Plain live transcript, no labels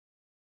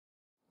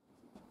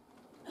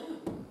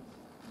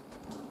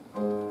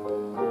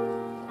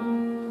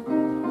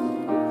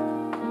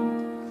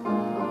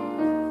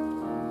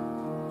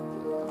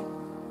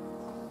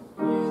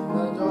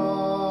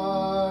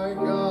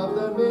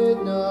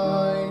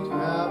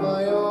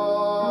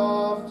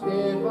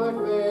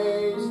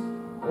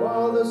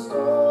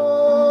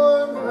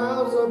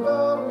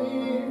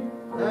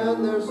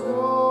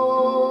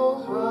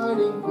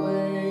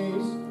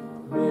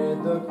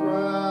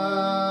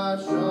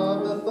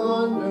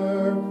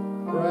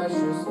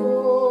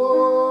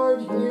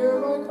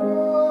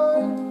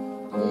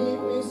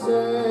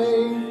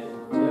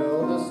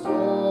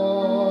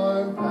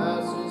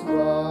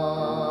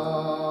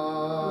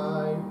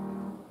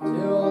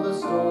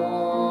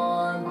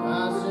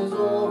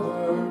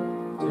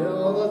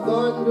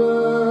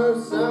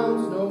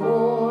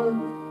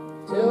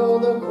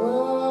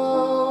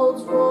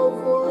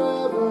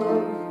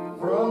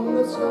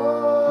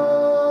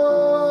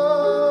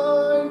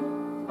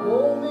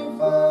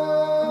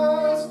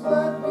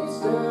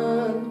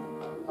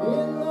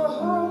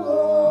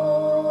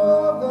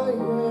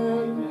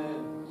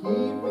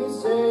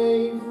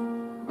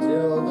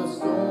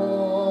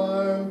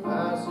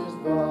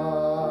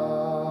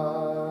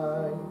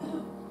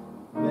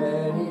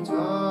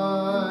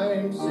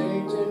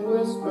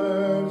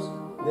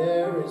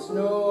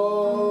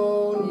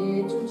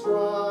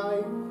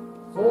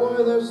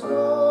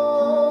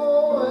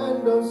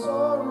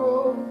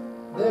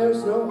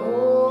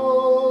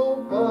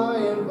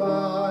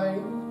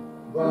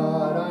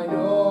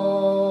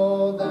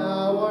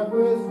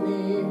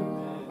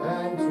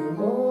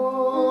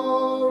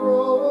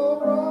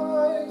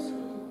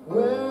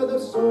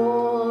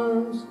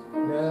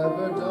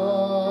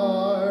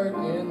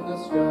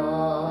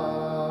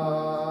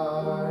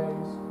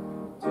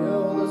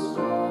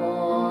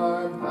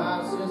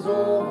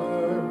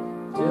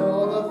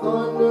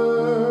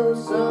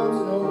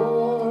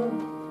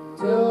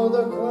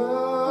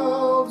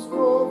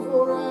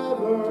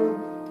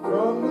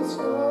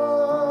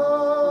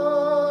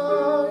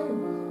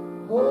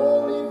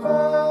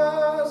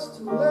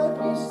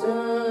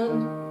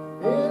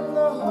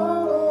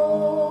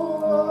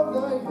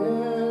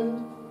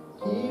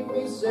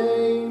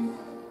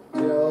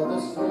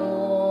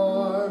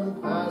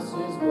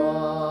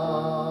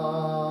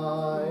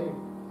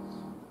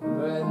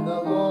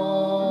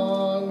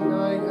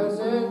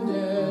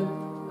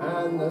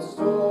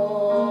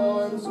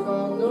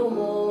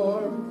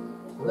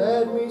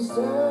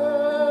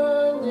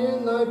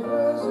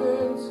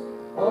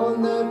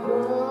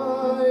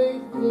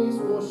bright,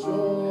 peaceful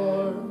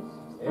shore,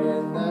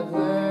 in that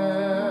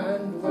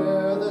land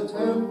where the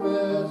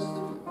tempest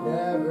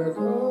never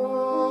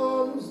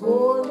comes.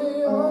 Lord,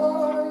 may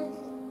I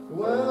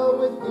dwell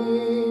with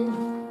thee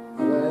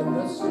when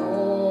the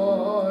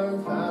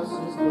storm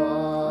passes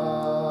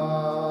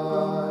by,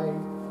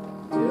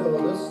 till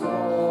the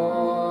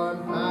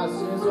storm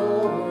passes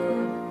over,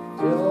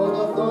 till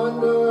the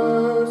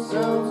thunder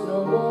sounds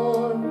no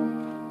more,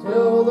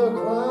 till the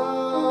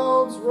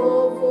clouds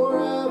roll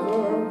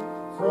forever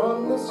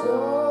from the sky.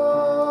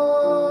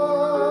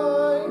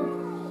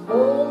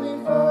 Hold me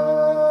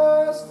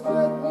fast,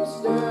 let me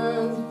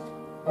stand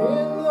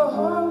in the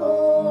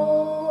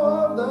hollow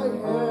of thy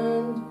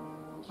hand.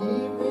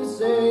 Keep me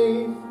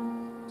safe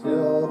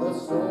till the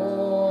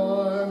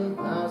storm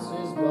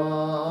passes by.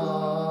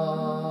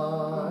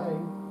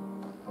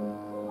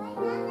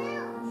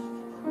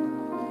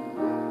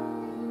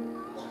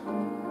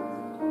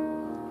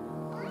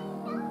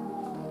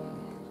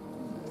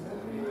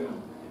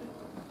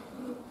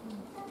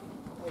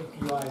 Thank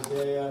you,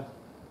 Isaiah.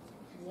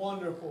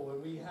 Wonderful.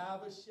 And we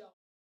have a shelter.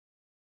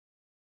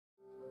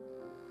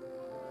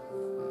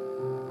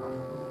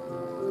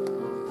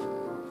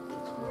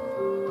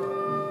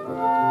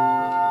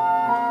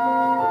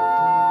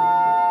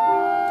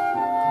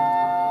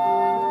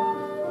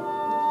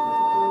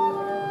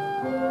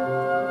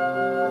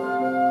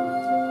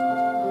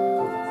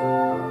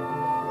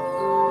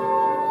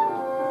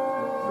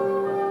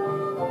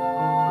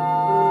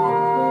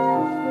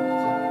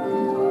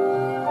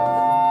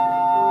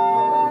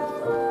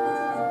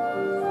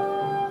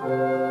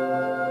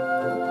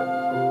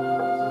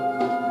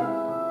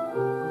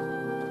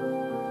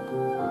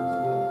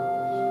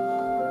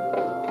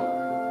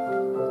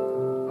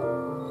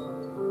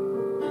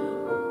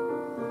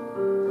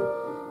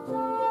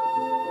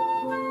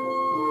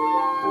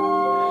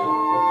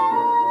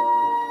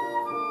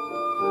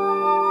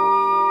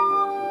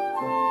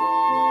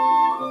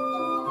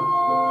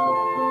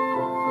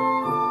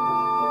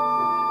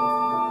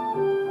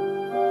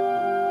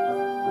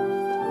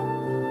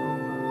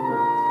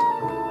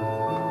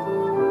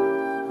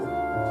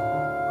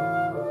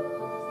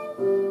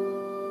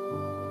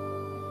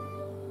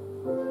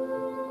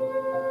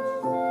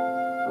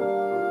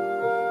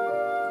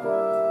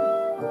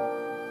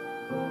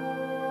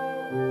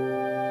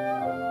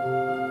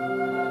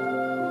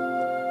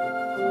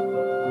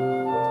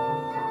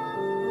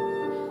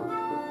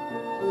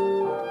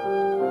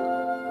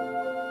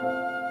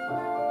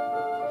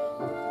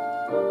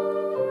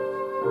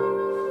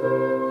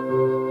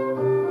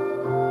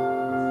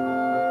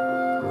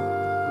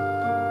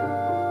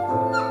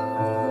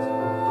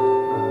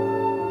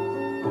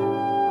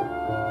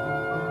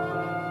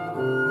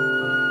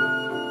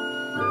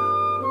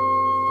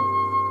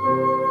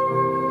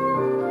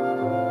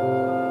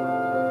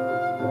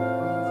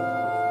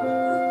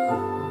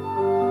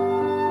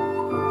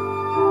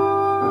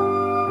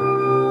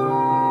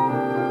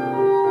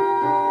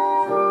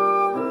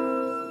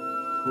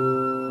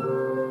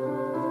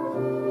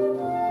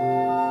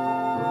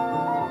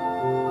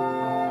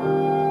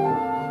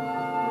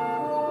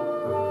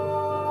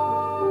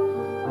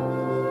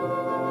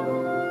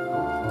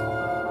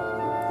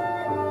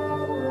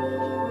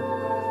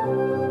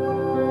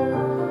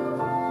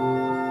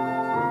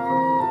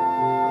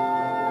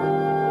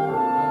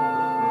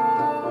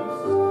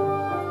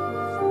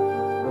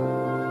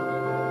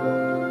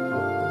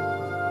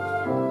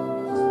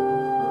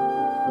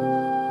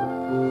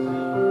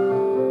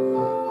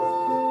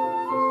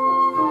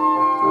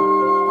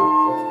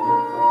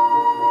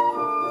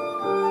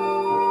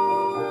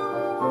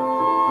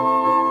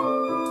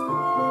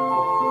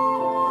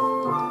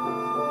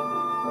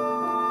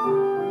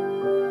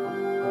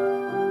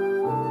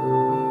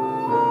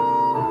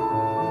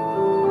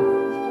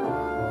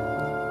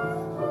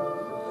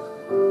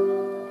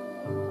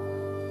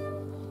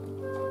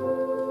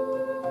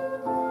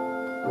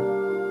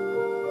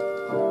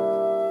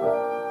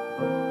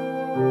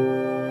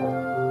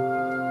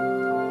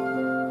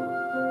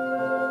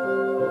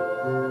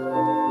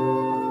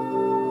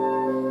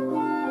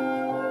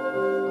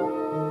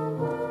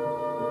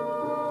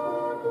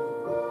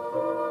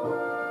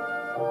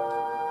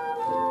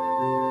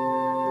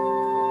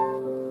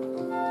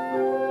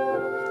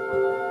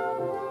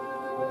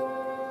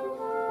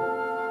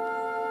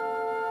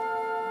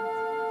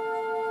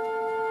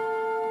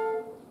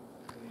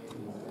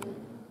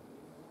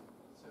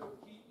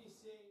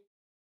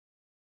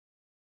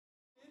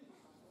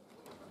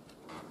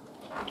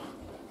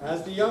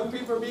 As the young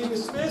people are being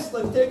dismissed,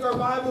 let's take our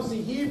Bibles to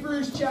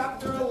Hebrews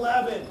chapter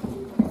 11.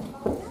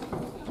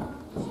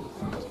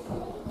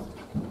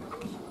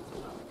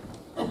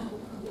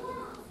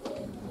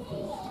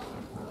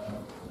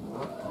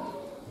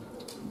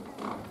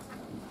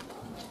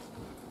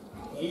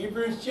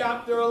 Hebrews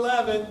chapter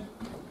 11.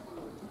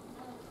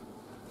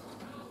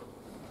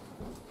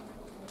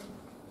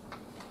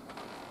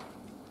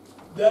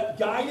 That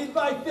guided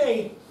by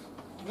faith,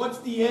 what's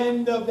the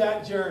end of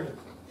that journey?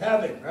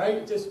 Heaven,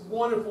 right? Just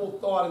wonderful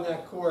thought in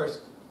that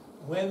chorus.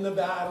 when the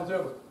battle's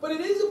over. But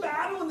it is a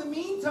battle in the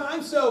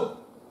meantime. So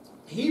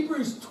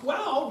Hebrews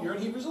 12, you're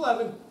in Hebrews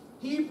 11,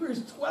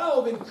 Hebrews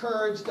 12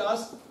 encouraged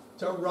us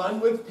to run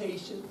with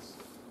patience.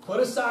 Put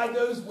aside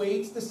those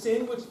weights, the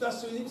sin which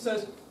thus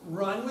says,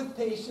 run with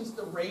patience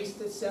the race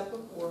that's set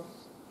before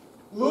us.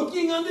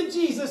 Looking unto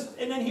Jesus,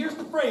 and then here's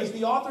the phrase,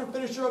 the author and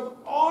finisher of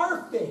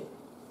our faith.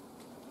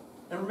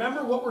 And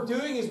remember what we're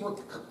doing is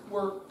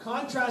we're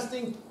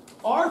contrasting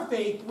our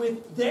faith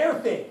with their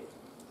faith.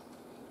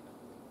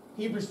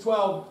 Hebrews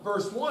 12,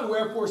 verse 1,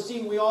 wherefore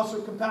seeing we also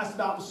are compassed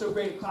about with so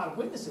great a cloud of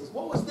witnesses.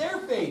 What was their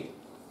faith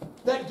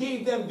that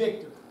gave them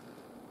victory?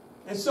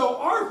 And so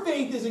our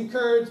faith is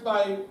encouraged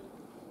by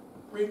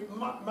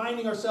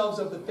reminding ourselves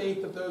of the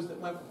faith of those that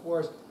went before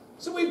us.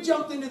 So we've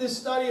jumped into this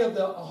study of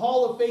the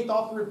Hall of Faith,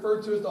 often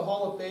referred to as the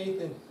Hall of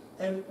Faith,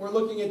 and we're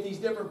looking at these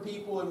different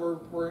people, and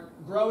we're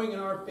growing in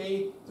our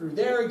faith through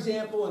their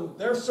example and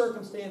their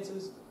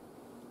circumstances.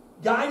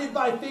 Guided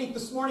by faith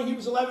this morning,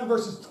 Hebrews 11,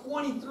 verses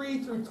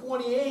 23 through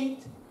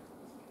 28.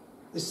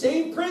 The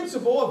same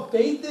principle of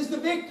faith is the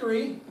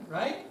victory,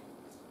 right?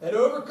 That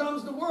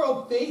overcomes the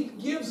world. Faith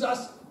gives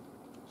us,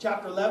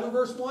 chapter 11,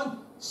 verse 1,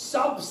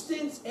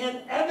 substance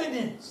and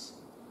evidence.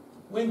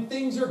 When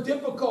things are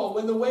difficult,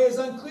 when the way is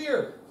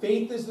unclear,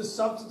 faith is the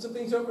substance of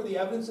things hoped for, the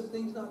evidence of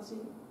things not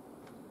seen.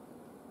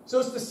 So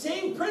it's the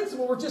same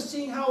principle. We're just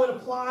seeing how it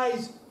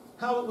applies,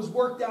 how it was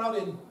worked out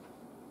in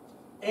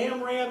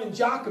Amram and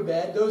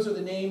Jochebed. Those are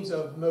the names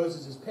of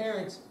Moses'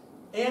 parents,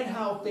 and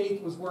how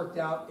faith was worked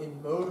out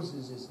in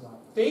Moses' life.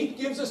 Faith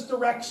gives us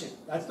direction.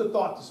 That's the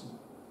thought this morning.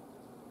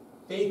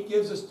 Faith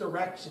gives us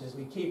direction as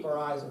we keep our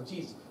eyes on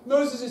Jesus.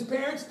 Moses'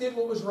 parents did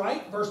what was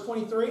right. Verse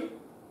 23.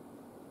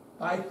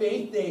 By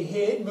faith they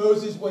hid.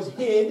 Moses was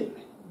hid.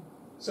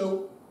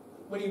 So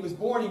when he was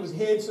born, he was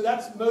hid. So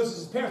that's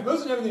Moses' parents.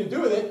 Moses had nothing to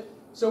do with it.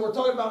 So we're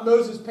talking about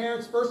Moses'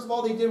 parents. First of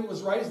all, they did what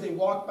was right as they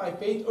walked by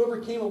faith,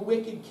 overcame a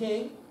wicked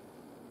king,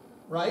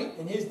 right?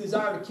 And his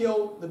desire to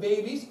kill the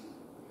babies.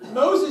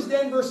 Moses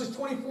then, verses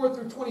 24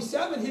 through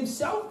 27,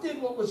 himself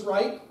did what was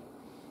right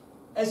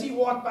as he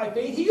walked by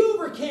faith. He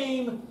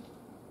overcame,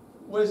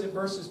 what is it,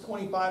 verses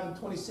 25 and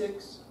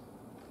 26?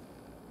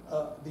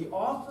 The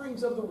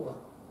offerings of the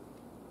world,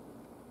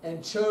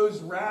 and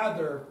chose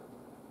rather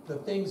the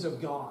things of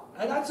God.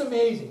 And that's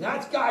amazing.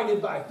 That's guided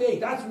by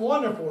faith. That's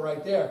wonderful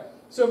right there.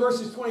 So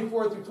verses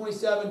 24 through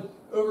 27,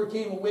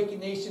 overcame a wicked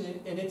nation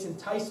and its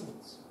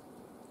enticements.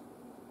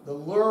 The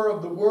lure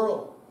of the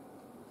world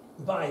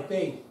by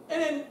faith.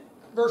 And then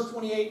verse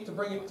 28, to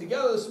bring it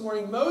together this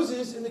morning,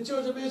 Moses and the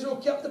children of Israel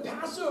kept the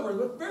Passover.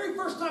 The very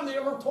first time they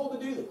ever were told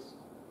to do this.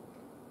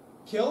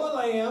 Kill a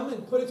lamb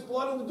and put its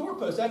blood on the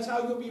doorpost. That's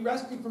how you'll be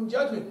rescued from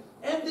judgment.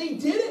 And they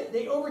did it.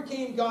 They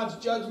overcame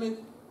God's judgment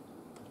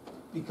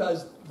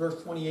because,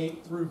 verse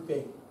 28, through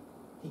faith,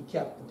 he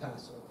kept the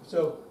Passover.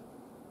 So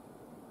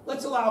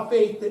let's allow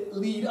faith to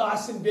lead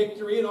us in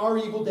victory in our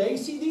evil day.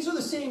 See, these are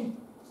the same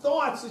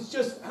thoughts. It's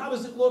just, how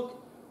does it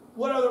look?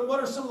 What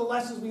are some of the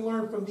lessons we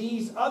learn from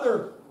these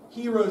other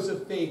heroes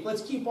of faith?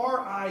 Let's keep our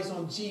eyes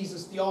on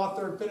Jesus, the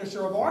author and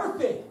finisher of our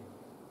faith,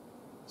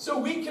 so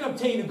we can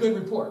obtain a good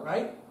report,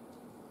 right?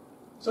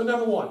 So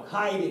number one,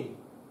 hiding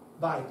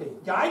by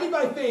faith. Guided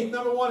by faith,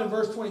 number one, in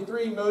verse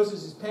 23,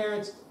 Moses'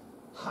 parents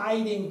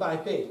hiding by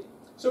faith.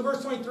 So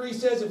verse 23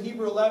 says of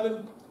Hebrews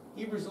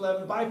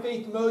 11, by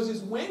faith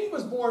Moses, when he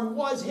was born,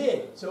 was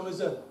hid. So it was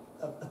a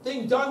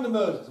thing done to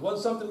Moses. It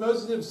wasn't something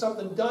Moses did, it was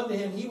something done to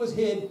him. He was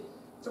hid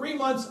 3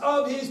 months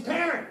of his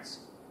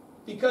parents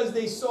because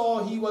they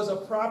saw he was a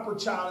proper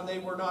child and they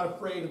were not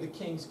afraid of the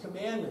king's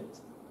commandment.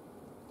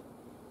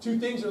 Two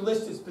things are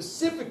listed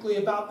specifically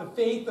about the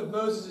faith of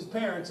Moses'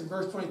 parents in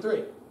verse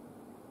 23.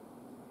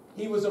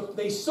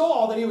 They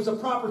saw that he was a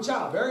proper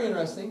child. Very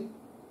interesting.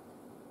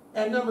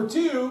 And number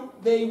two,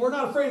 they were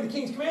not afraid of the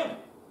king's commandment.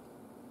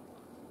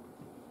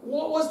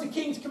 What was the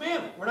king's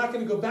commandment? We're not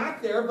going to go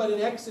back there, but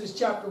in Exodus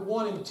chapter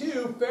 1 and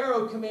 2,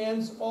 Pharaoh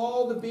commands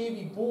all the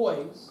baby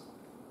boys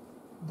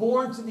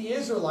born to the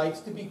Israelites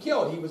to be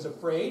killed. He was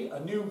afraid.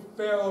 A new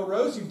Pharaoh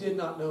arose who did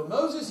not know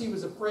Moses. He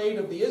was afraid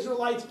of the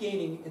Israelites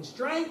gaining in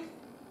strength.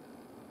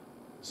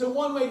 So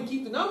one way to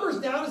keep the numbers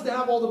down is to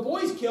have all the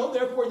boys killed.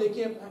 Therefore, they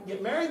can't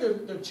get married.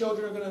 Their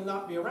children are going to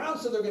not be around,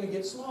 so they're going to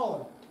get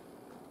smaller.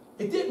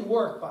 It didn't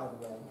work, by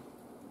the way.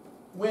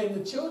 When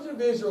the children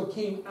of Israel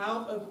came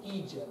out of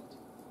Egypt,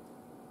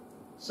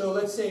 so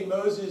let's say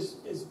Moses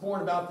is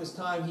born about this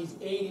time. He's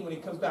 80 when he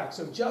comes back.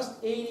 So just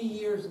 80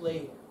 years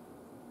later,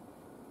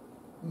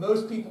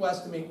 most people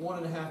estimate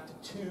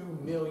 1.5 to 2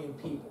 million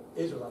people,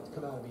 Israelites,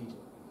 come out of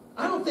Egypt.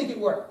 I don't think it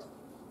worked.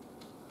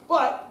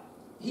 But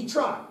he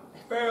tried.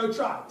 Pharaoh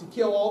tried to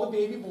kill all the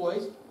baby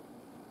boys.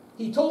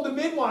 He told the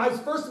midwives,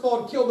 first of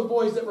all, to kill the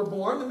boys that were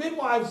born. The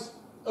midwives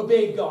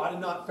obeyed God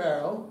and not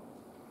Pharaoh.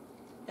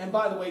 And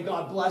by the way,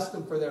 God blessed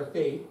them for their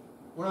faith.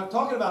 We're not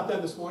talking about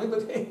them this morning,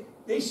 but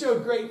they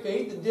showed great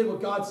faith and did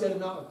what God said and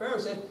not what Pharaoh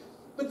said.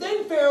 But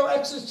then Pharaoh,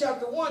 Exodus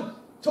chapter 1,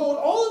 told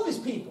all of his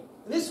people,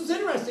 and this was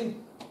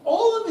interesting,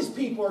 all of his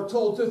people are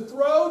told to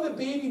throw the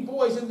baby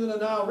boys into the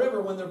Nile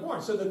River when they're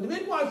born. So the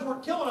midwives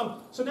weren't killing them.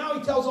 So now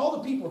he tells all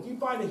the people, if you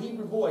find a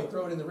Hebrew boy,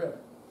 throw it in the river.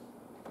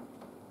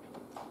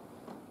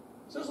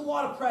 So there's a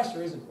lot of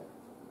pressure, isn't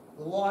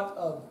there? A lot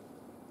of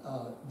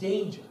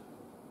danger.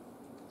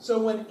 So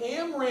when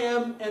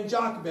Amram and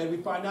Jochebed, we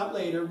find out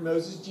later,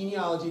 Moses'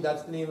 genealogy,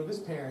 that's the name of his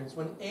parents.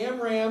 When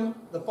Amram,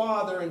 the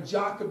father, and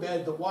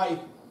Jochebed, the wife,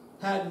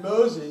 had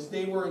Moses,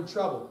 they were in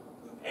trouble.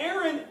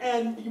 Aaron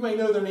and, you may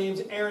know their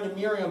names, Aaron and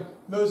Miriam,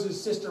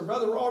 Moses' sister and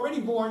brother, were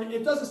already born.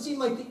 It doesn't seem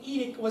like the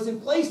edict was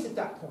in place at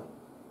that point.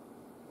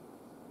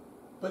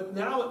 But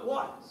now it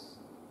was.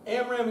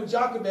 Amram and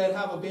Jochebed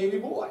have a baby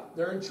boy.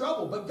 They're in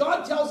trouble. But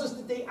God tells us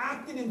that they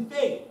acted in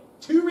faith.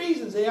 2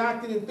 reasons they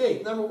acted in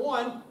faith. Number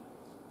 1,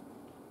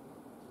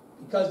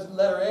 because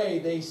letter A,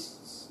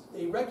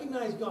 they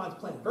recognize God's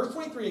plan. Verse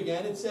 23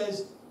 again, it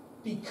says,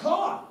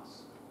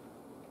 because.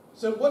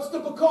 So what's the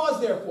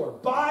because there for?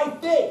 By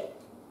faith.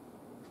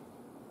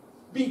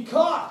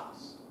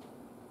 Because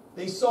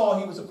they saw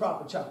he was a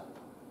proper child.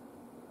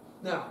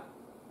 Now,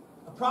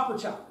 a proper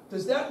child.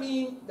 Does that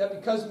mean that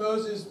because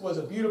Moses was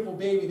a beautiful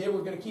baby, they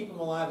were going to keep him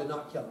alive and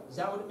not kill him? Is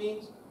that what it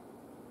means?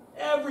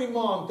 Every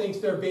mom thinks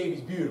their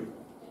baby's beautiful.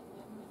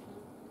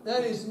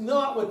 That is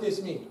not what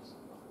this means.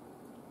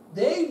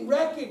 They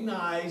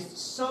recognized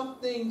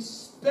something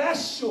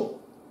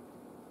special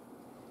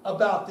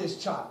about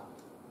this child.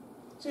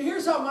 So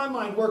here's how my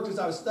mind worked as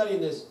I was studying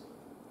this.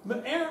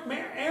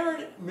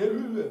 Aaron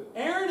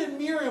and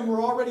Miriam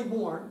were already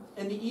born,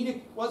 and the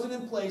edict wasn't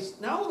in place.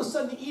 Now all of a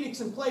sudden the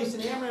edict's in place,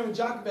 and Amram and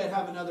Jochebed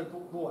have another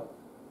boy.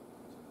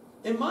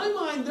 In my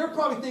mind, they're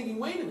probably thinking,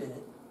 wait a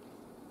minute.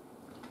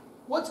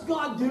 What's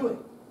God doing?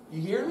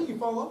 You hear me? You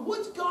follow along?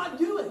 What's God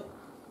doing?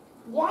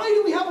 Why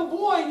do we have a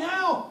boy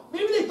now?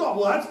 Maybe they thought,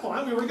 well, that's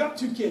fine. We already got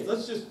 2 kids.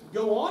 Let's just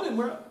go on. And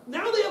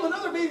now they have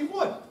another baby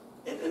boy.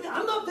 And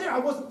I'm not there. I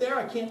wasn't there.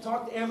 I can't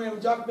talk to Amram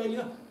and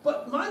Jochebed,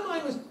 But my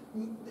mind was,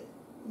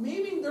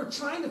 maybe they're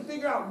trying to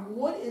figure out,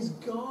 what is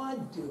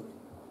God doing?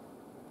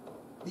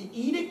 The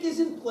edict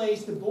is in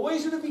place. The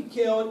boys are to be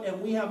killed,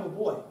 and we have a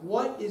boy.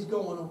 What is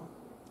going on?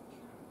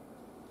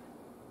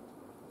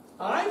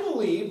 I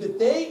believe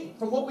that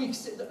from what we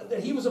said,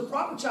 that he was a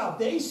proper child.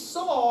 They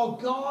saw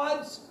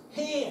God's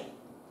hand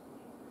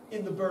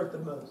in the birth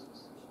of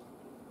Moses.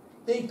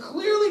 They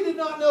clearly did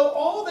not know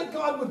all that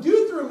God would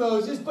do through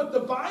Moses, but the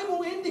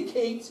Bible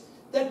indicates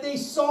that they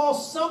saw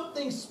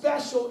something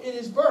special in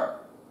his birth.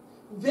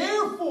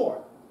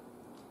 Therefore,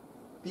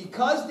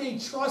 because they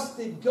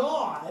trusted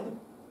God,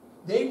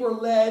 they were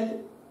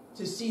led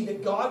to see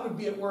that God would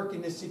be at work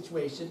in this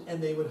situation,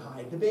 and they would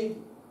hide the baby.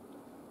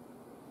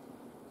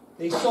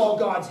 They saw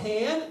God's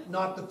hand,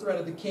 not the threat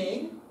of the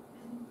king.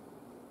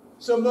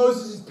 So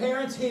Moses'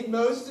 parents hid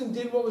Moses and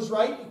did what was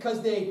right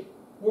because they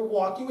were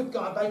walking with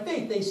God by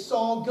faith. They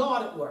saw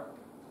God at work.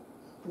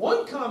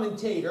 One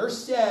commentator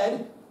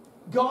said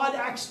God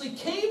actually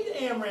came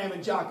to Amram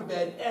and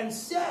Jochebed and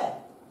said,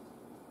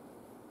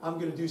 I'm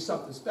going to do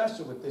something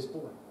special with this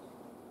boy.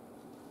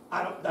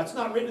 That's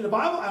not written in the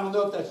Bible. I don't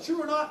know if that's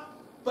true or not.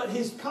 But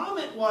his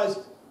comment was,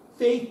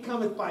 faith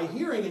cometh by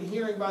hearing, and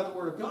hearing by the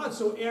word of God.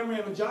 So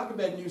Amram and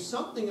Jochebed knew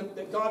something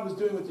that God was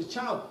doing with this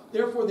child.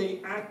 Therefore,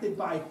 they acted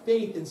by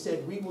faith and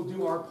said, we will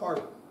do our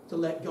part to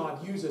let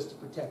God use us to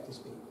protect this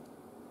baby.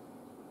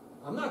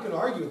 I'm not going to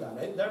argue with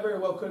that. That very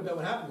well could have been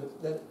what happened.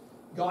 That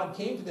God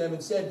came to them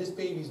and said, this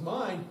baby's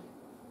mine.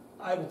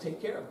 I will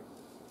take care of it.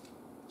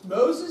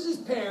 Moses'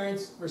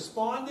 parents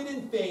responded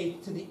in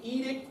faith to the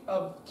edict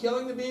of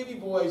killing the baby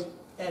boys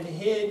and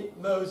hid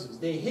Moses.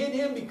 They hid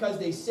him because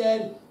they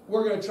said,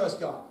 we're going to trust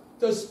God.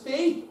 Does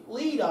faith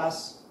lead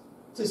us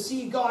to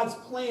see God's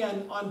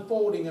plan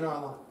unfolding in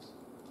our lives?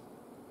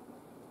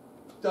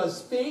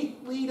 Does faith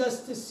lead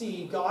us to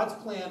see God's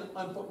plan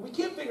unfold? We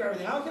can't figure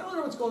everything out. I don't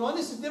know what's going on.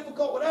 This is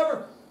difficult,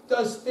 whatever.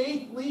 Does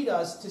faith lead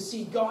us to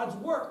see God's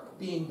work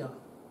being done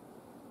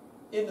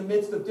in the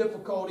midst of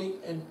difficult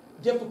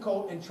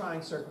and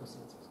trying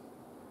circumstances?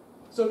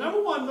 So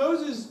number 1,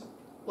 Moses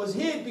was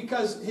hid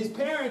because his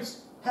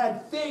parents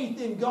had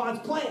faith in God's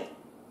plan.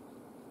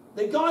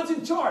 That God's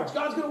in charge.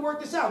 God's going to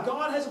work this out.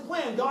 God has a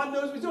plan. God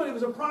knows what he's doing. He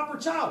was a proper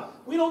child.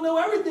 We don't know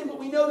everything, but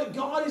we know that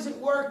God is at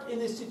work in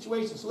this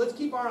situation. So let's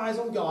keep our eyes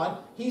on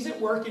God. He's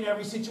at work in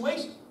every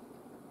situation.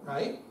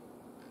 Right?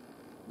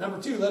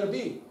 Number 2, letter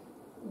B.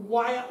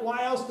 Why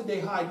else did they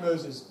hide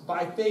Moses?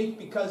 By faith,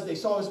 because they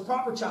saw he was a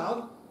proper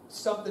child.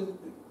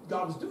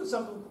 God was doing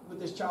something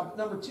with this child. But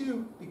number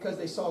 2, because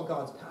they saw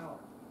God's power.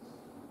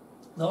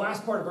 The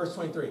last part of verse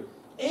 23.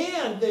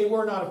 And they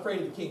were not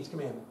afraid of the king's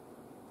commandment.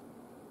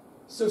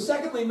 So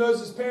secondly,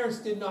 Moses' parents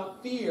did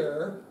not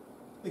fear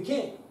the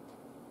king.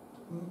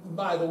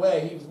 By the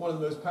way, he was one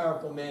of the most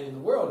powerful men in the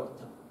world at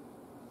the time.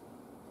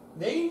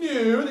 They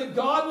knew that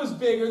God was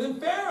bigger than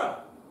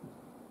Pharaoh.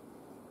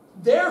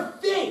 Their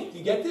faith,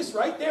 you get this,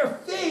 right? Their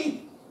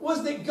faith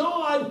was that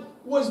God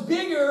was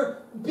big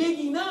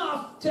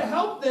enough to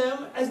help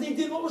them as they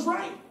did what was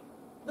right.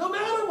 No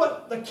matter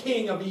what the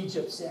king of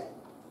Egypt said.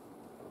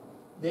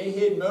 They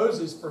hid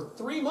Moses for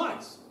 3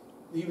 months.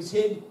 He was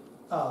hid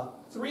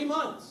 3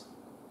 months.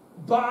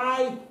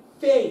 By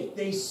faith,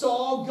 they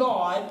saw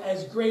God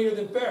as greater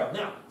than Pharaoh.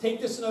 Now,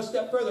 take this another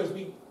step further as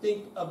we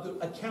think of the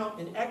account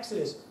in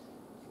Exodus.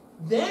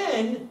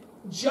 Then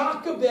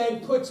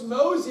Jochebed puts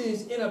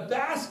Moses in a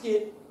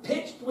basket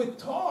pitched with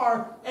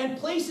tar and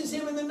places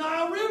him in the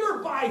Nile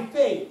River by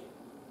faith.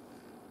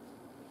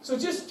 So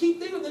just keep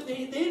thinking that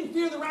they didn't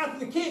fear the wrath of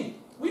the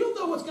king. We don't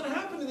know what's going to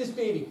happen to this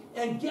baby.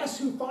 And guess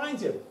who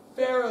finds him?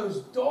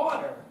 Pharaoh's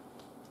daughter,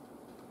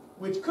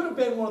 which could have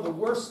been one of the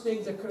worst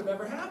things that could have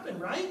ever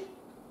happened, right?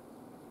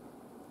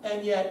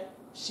 And yet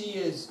she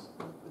is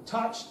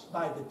touched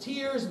by the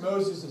tears.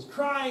 Moses is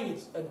crying.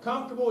 It's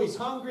uncomfortable. He's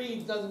hungry.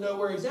 He doesn't know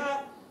where he's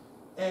at.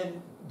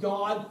 And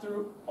God,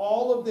 through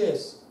all of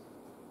this,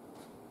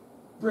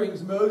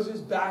 brings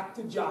Moses back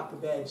to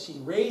Jochebed. She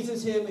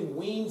raises him and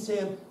weans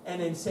him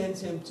and then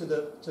sends him to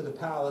the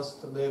palace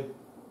to live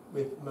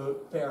with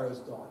Pharaoh's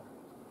daughter.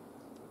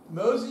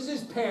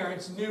 Moses'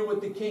 parents knew what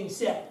the king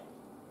said,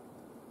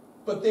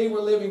 but they were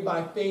living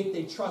by faith.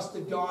 They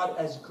trusted God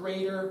as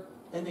greater,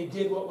 and they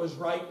did what was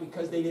right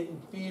because they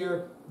didn't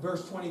fear.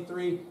 Verse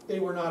 23, they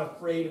were not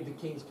afraid of the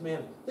king's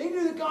commandment. They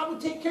knew that God would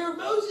take care of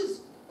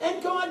Moses,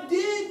 and God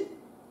did.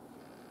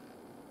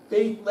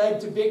 Faith led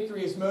to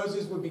victory as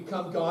Moses would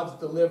become God's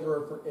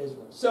deliverer for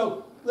Israel.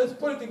 So let's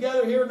put it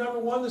together here. Number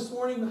one this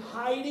morning,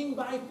 hiding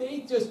by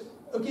faith. Just,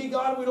 okay,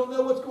 God, we don't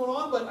know what's going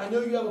on, but I know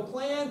you have a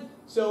plan.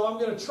 So I'm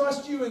going to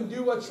trust you and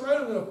do what's right.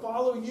 I'm going to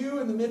follow you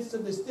in the midst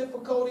of this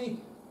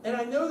difficulty. And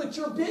I know that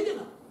you're big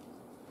enough.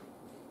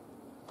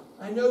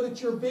 I know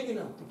that you're big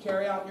enough to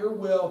carry out your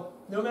will,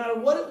 no matter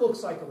what it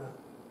looks like around.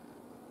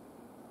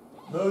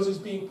 Moses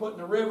being put in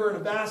a river in a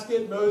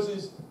basket,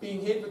 Moses being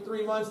hid for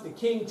 3 months, the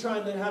king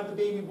trying to have the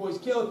baby boys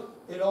killed.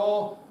 It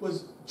all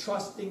was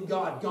trusting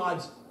God,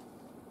 God's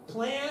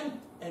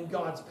plan and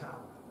God's power.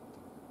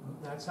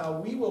 That's how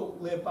we will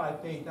live by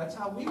faith. That's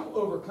how we will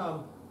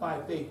overcome by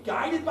faith.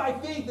 Guided by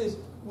faith as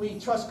we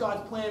trust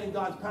God's plan and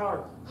God's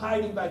power.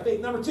 Hiding by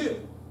faith. Number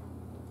two,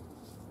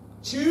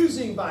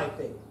 choosing by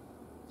faith.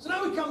 So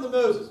now we come to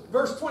Moses.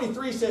 Verse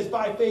 23 says,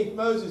 by faith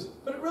Moses,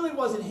 but it really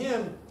wasn't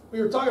him we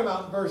were talking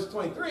about in verse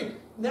 23.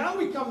 Now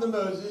we come to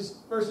Moses,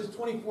 verses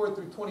 24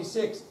 through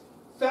 26.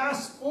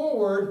 Fast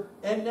forward,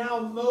 and now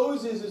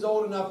Moses is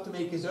old enough to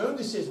make his own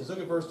decisions. Look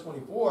at verse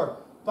 24.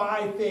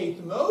 By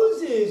faith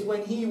Moses,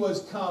 when he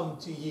was come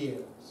to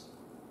years.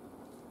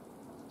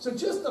 So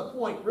just a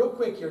point, real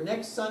quick here.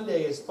 Next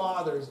Sunday is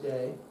Father's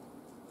Day.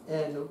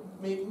 And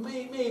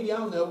maybe, I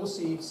don't know, we'll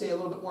see, say a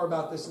little bit more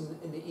about this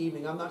in the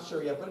evening. I'm not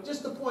sure yet. But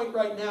just a point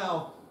right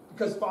now,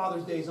 because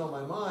Father's Day is on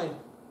my mind,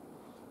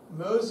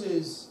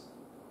 Moses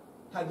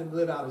had to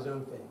live out his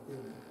own faith,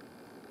 didn't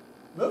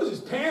he? Moses'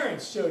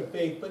 parents showed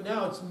faith, but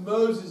now it's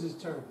Moses'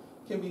 turn.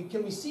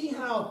 Can we see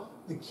how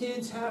the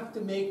kids have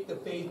to make the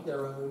faith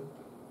their own?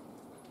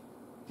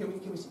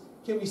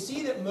 Can we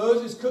see that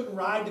Moses couldn't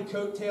ride the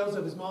coattails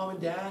of his mom and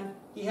dad?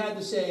 He had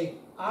to say,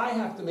 I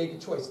have to make a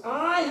choice.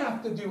 I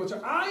have to do what's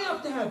right. I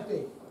have to have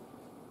faith.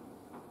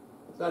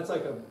 So that's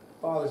like a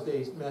Father's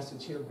Day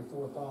message here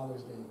before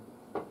Father's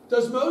Day.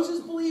 Does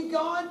Moses believe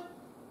God?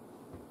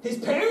 His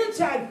parents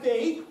had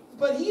faith,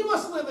 but he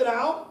must live it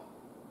out.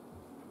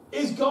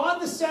 Is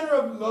God the center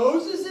of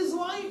Moses'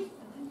 life?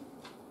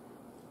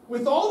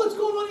 With all that's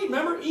going on,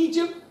 remember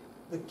Egypt,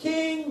 the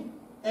king,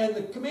 and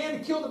the command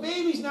to kill the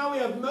babies. Now we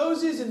have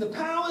Moses in the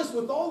palace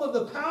with all of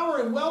the power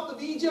and wealth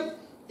of Egypt.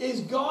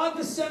 Is God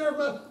the center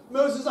of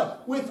Moses' life?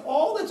 With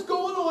all that's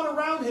going on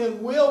around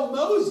him, will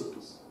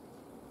Moses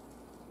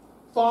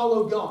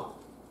follow God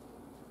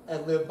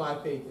and live by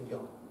faith in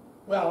God?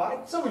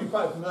 Well, some of you are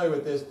probably familiar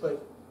with this,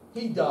 but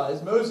he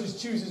does.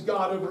 Moses chooses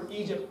God over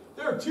Egypt.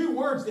 There are two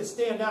words that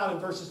stand out in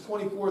verses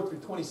 24 through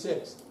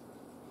 26.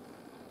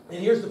 And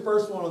here's the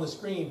first one on the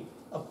screen,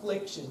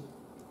 affliction.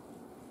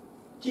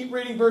 Keep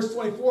reading verse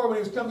 24. When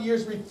he was come to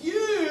years,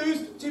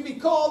 refused to be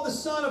called the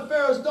son of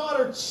Pharaoh's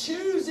daughter,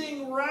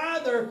 choosing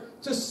rather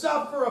to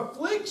suffer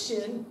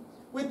affliction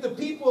with the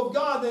people of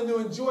God than to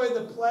enjoy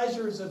the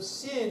pleasures of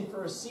sin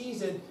for a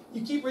season.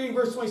 You keep reading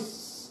verse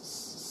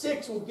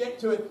 26. We'll get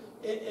to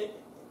it.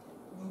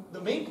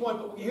 The main point,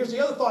 but here's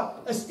the other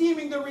thought.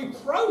 Esteeming the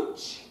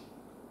reproach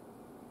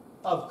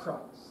of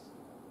Christ.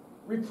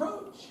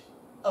 Reproach.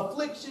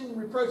 Affliction,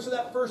 reproach. So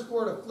that first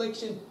word,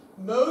 affliction.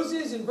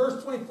 Moses, in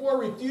verse 24,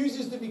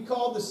 refuses to be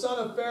called the son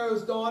of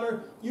Pharaoh's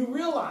daughter. You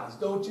realize,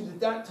 don't you,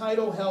 that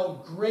title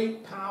held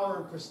great power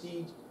and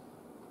prestige?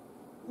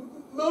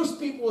 Most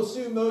people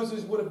assume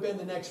Moses would have been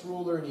the next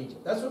ruler in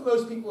Egypt. That's what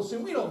most people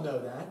assume. We don't know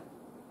that.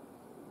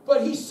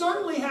 But he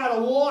certainly had a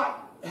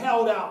lot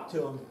held out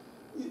to him.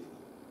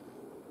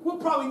 We'll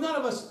probably, none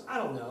of us, I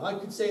don't know, I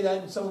could say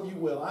that and some of you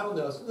will, I don't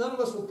know. None of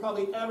us will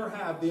probably ever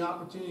have the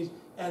opportunities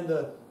and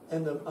the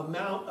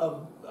amount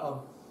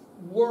of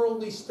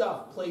worldly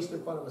stuff placed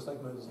in front of us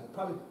like Moses had.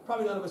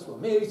 Probably none of us will.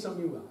 Maybe some of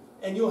you will.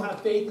 And you'll have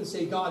faith and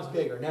say God's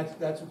bigger, and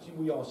that's what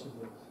we all should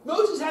do.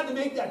 Moses had to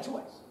make that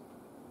choice.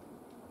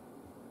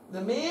 The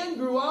man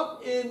grew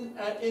up in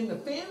the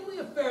family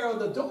of Pharaoh,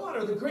 the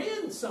daughter, the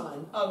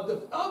grandson of the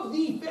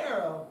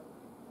Pharaoh.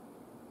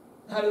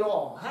 Had it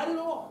all. Had it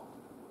all.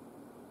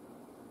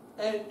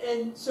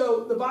 And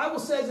so the Bible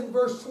says in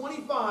verse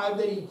 25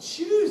 that he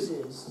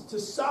chooses to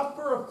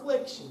suffer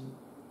affliction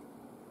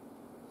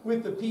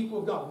with the people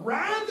of God.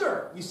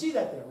 Rather, you see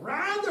that there,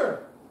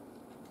 rather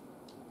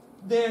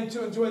than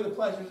to enjoy the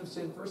pleasures of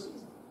sin for a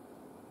season.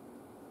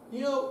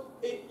 You know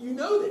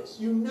this.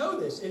 You know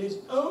this. It is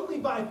only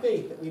by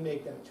faith that we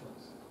make that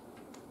choice.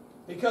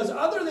 Because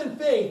other than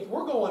faith,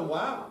 we're going,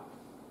 wow.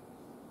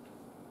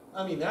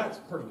 I mean, that's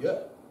pretty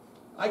good.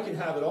 I can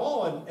have it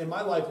all and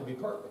my life will be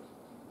perfect.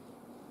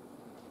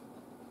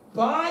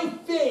 By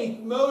faith,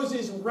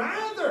 Moses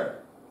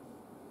rather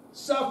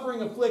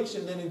suffering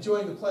affliction than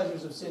enjoying the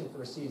pleasures of sin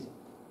for a season.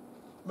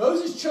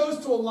 Moses chose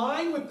to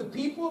align with the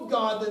people of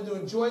God than to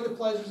enjoy the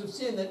pleasures of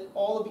sin that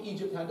all of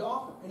Egypt had to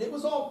offer. And it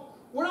was all,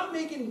 we're not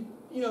making,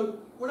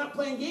 we're not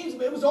playing games,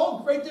 but it was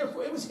all right there.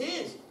 It was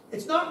his.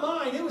 It's not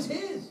mine. It was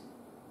his.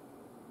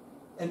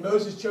 And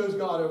Moses chose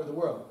God over the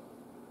world.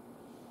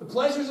 The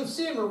pleasures of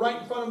sin were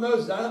right in front of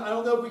Moses. I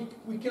don't know if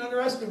we can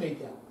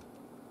underestimate that.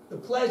 The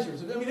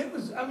pleasures.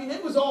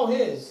 It was all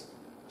his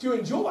to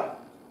enjoy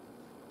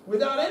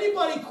without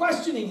anybody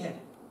questioning him.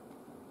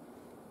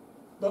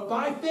 But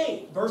by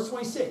faith, verse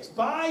 26,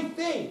 by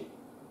faith,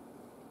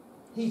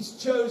 he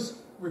chose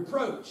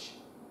reproach,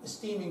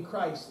 esteeming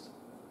Christ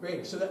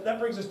greater. So that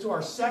brings us to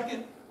our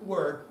second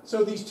word.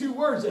 So these two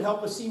words that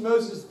help us see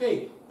Moses'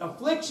 faith.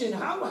 Affliction,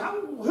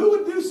 who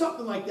would do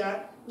something like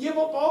that? Give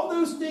up all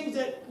those things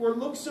that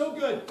look so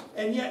good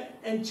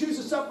and choose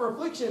to suffer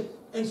affliction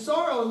and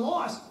sorrow and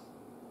loss.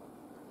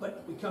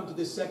 But we come to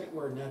this second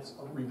word, and that's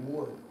a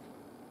reward.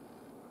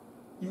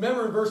 You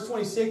remember in verse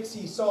 26,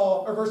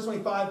 verse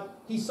 25,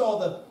 he saw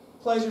the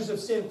pleasures of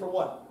sin for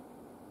what?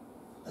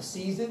 A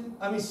season?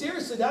 I mean,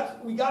 seriously,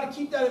 we got to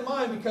keep that in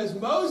mind because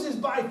Moses,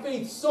 by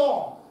faith,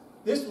 saw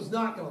this was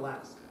not going to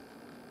last.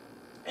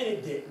 And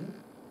it didn't.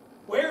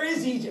 Where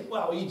is Egypt?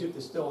 Well, Egypt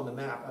is still on the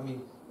map. I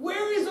mean, where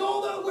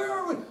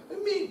are we? I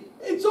mean,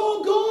 it's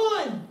all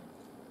gone.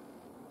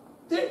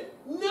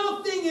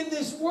 Nothing in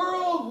this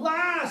world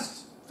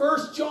lasts.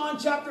 1 John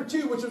chapter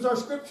 2, which was our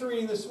scripture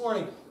reading this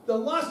morning. The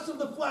lust of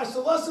the flesh, the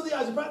lust of the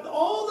eyes,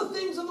 all the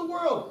things of the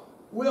world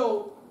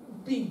will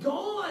be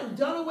gone,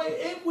 done away.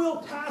 It will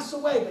pass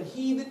away, but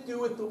he that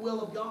doeth the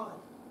will of God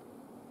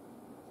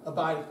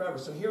abideth forever.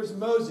 So here's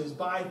Moses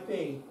by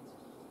faith.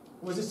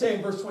 What does it say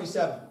in verse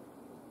 27?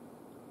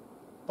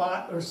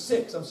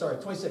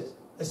 26.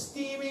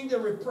 Esteeming the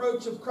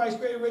reproach of Christ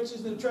greater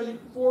riches than the treasure,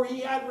 for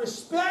he had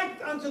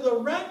respect unto the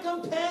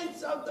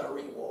recompense of the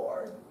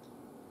reward.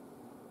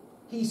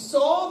 He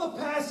saw the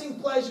passing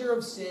pleasure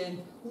of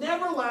sin,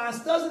 never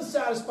lasts, doesn't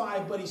satisfy,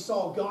 but he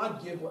saw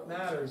God give what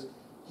matters.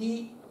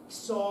 He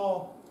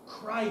saw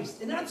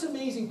Christ. And that's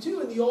amazing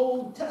too in the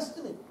Old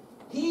Testament.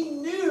 He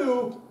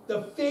knew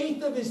the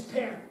faith of his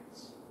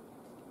parents.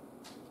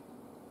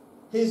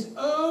 His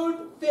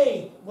own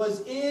faith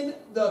was in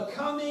the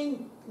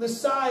coming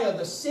Messiah,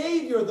 the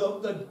Savior,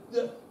 the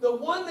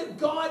one that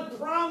God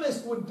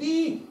promised would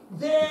be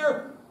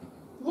their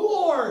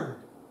Lord.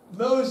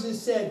 Moses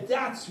said,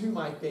 that's who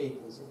my faith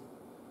is in.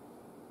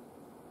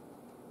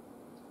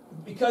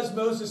 Because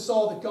Moses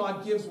saw that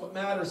God gives what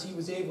matters, he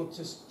was able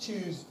to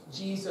choose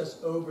Jesus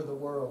over the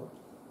world.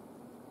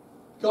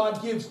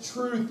 God gives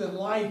truth and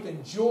life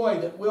and joy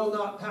that will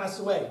not pass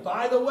away.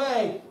 By the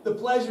way, the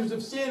pleasures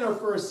of sin are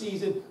for a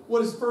season.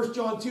 What does 1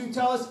 John 2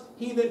 tell us?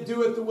 He that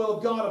doeth the will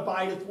of God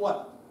abideth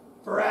what?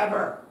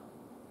 Forever.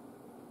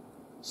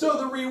 So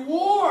the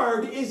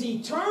reward is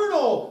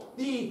eternal.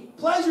 The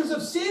pleasures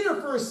of sin are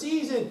for a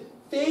season.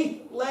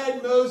 Faith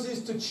led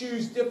Moses to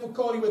choose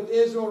difficulty with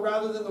Israel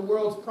rather than the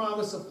world's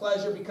promise of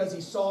pleasure because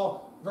he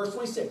saw, verse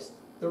 26,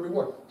 the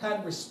reward.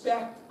 Had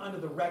respect unto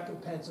the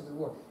recompense of the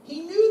reward.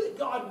 He knew that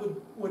God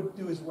would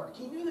do his work.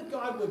 He knew that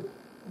God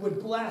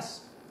would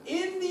bless.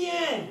 In the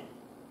end,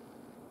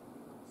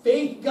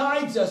 faith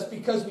guides us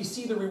because we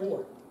see the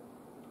reward.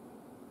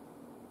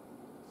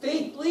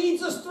 Faith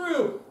leads us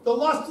through the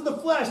lust of the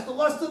flesh, the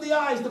lust of the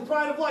eyes, the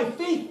pride of life.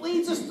 Faith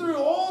leads us through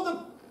all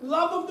the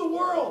love of the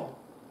world.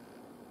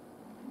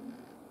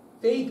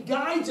 Faith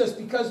guides us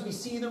because we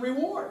see the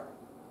reward.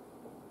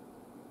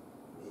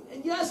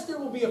 And yes, there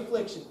will be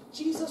affliction.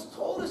 Jesus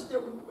told us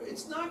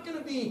it's not going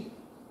to be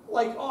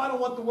like, oh, I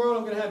don't want the world,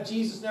 I'm going to have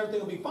Jesus and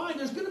everything will be fine.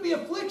 There's going to be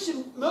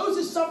affliction.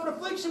 Moses suffered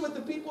affliction with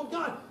the people of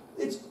God.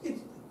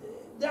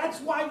 That's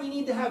why we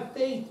need to have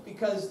faith,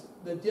 because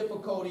the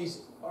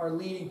difficulties are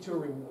leading to a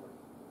reward.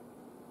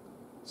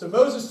 So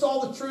Moses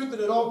saw the truth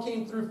and it all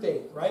came through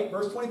faith, right?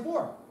 Verse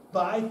 24,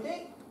 by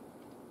faith.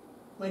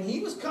 When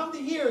he was come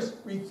to years,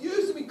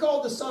 refused to be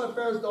called the son of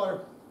Pharaoh's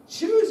daughter,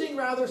 choosing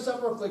rather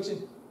suffer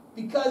affliction,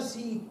 because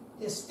he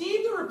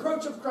esteemed the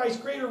reproach of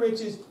Christ greater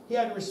riches, he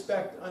had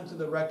respect unto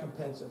the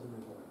recompense of the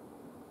reward.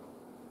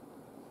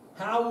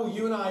 How will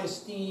you and I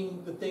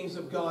esteem the things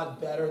of God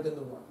better than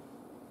the world?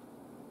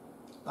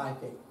 By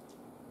faith.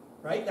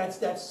 Right? That's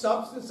that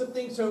substance of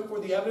things, hope for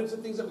the evidence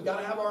of things that we've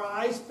got to have our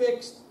eyes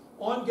fixed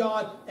on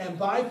God, and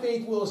by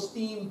faith we'll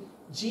esteem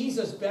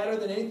Jesus better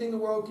than anything the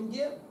world can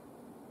give.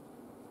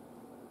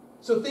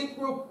 So think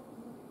real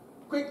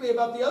quickly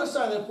about the other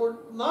side, that if we're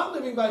not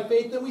living by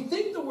faith, then we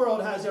think the world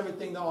has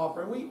everything to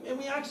offer, and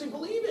we actually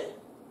believe it.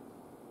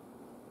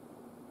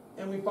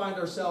 And we find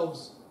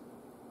ourselves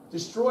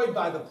destroyed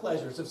by the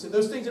pleasures of sin.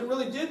 Those things that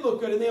really did look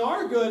good, and they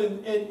are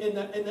good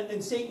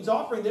in Satan's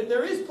offering,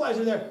 there is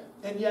pleasure there,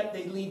 and yet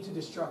they lead to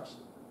destruction.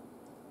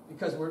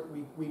 Because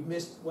we've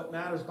missed what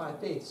matters by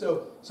faith.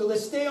 So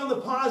let's stay on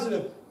the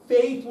positive.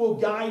 Faith will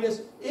guide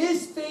us.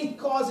 Is faith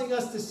causing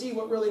us to see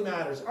what really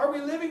matters? Are we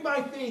living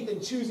by faith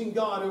and choosing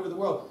God over the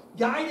world?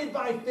 Guided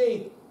by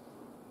faith,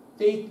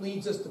 faith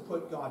leads us to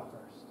put God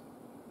first.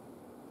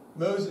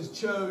 Moses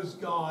chose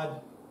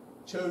God,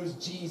 chose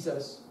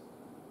Jesus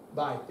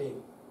by faith.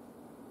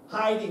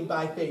 Hiding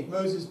by faith.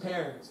 Moses'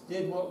 parents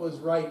did what was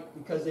right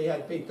because they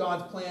had faith.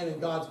 God's plan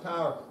and God's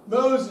power.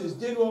 Moses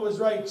did what was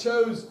right,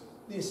 chose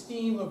the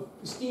esteem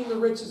the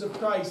riches of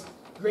Christ,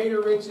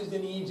 greater riches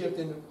than Egypt,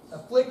 and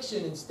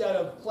affliction instead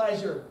of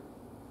pleasure.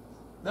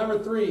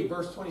 Number 3,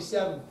 verse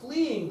 27,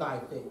 fleeing by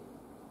faith.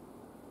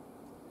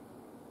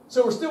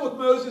 So we're still with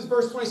Moses,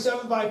 verse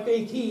 27, by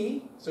faith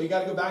he, so you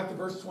got to go back to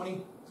verse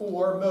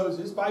 24,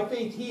 Moses, by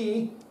faith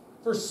he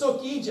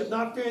forsook Egypt,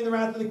 not fearing the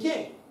wrath of the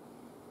king.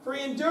 For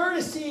he endured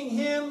as seeing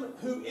him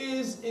who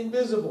is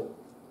invisible.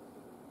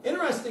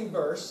 Interesting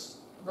verse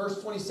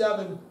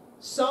 27.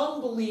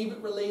 Some believe it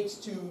relates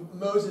to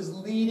Moses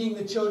leading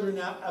the children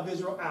of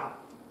Israel out.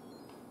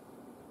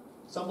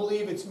 Some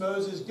believe it's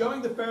Moses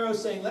going to Pharaoh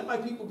saying, let my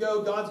people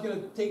go, God's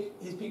going to take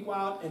his people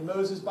out, and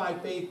Moses by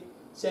faith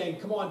saying,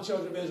 come on,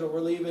 children of Israel,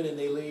 we're leaving, and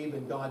they leave,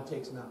 and God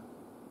takes them out.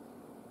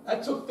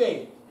 That took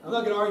faith. I'm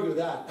not going to argue with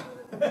that.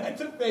 That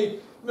took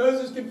faith.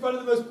 Moses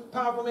confronted the most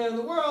powerful man in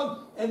the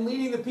world and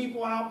leading the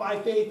people out by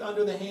faith out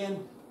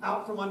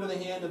from under the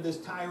hand of this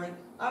tyrant.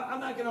 I'm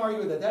not going to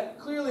argue with that.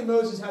 Clearly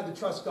Moses had to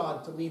trust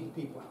God to lead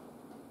the people out.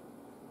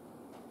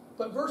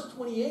 But verse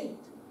 28,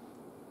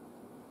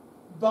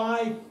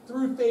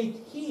 through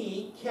faith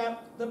he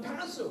kept the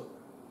Passover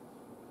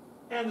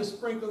and the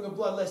sprinkling of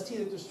blood, lest he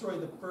that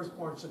destroyed the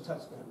firstborn should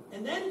touch them.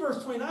 And then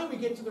verse 29, we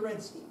get to the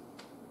Red Sea.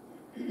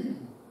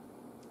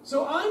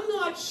 So I'm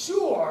not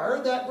sure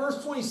that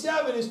verse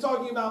 27 is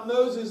talking about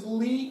Moses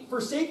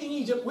forsaking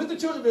Egypt with the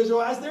children of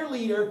Israel as their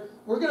leader.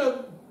 We're going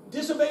to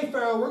disobey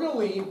Pharaoh. We're going to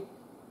leave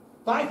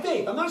by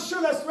faith. I'm not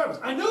sure that's the reference.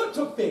 I know it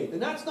took faith,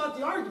 and that's not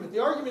the argument. The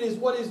argument is,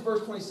 what is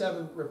verse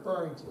 27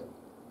 referring to?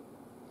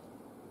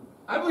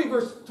 I believe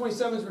verse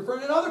 27 is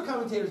referring, and other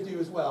commentators do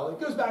as well. It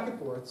goes back and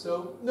forth,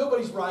 so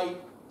nobody's right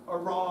or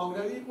wrong.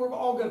 We're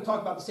all going to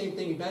talk about the same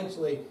thing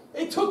eventually.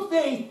 It took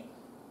faith.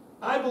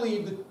 I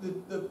believe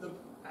that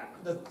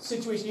the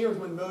situation here is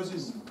when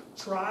Moses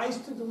tries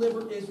to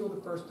deliver Israel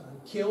the first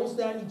time, kills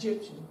that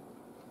Egyptian.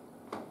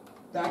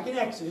 Back in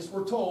Exodus,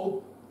 we're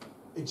told,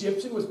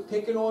 Egyptian was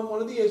picking on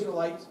one of the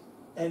Israelites,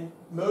 and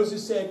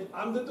Moses said,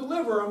 I'm the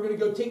deliverer, I'm going to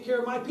go take care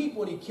of my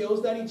people, and he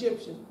kills that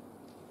Egyptian.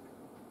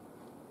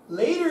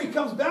 Later, he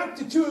comes back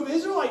to 2 of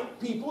Israelite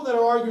people that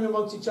are arguing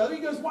amongst each other.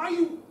 He goes, why are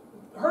you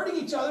hurting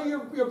each other?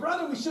 You're your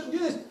brother, we shouldn't do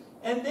this.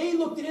 And they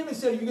looked at him and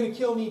said, are you going to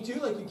kill me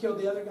too, like you killed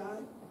the other guy?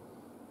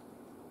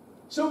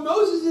 So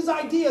Moses'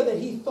 idea that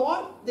he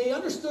thought, they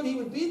understood he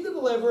would be the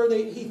deliverer,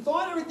 he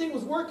thought everything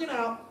was working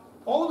out,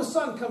 all of a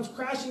sudden comes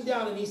crashing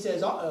down and he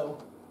says,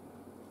 uh-oh.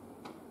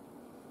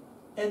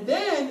 And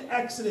then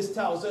Exodus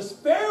tells us,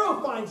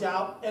 Pharaoh finds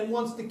out and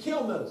wants to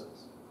kill Moses.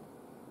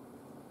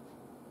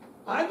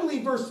 I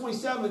believe verse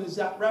 27 is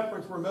that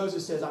reference where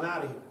Moses says, I'm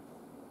out of here.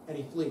 And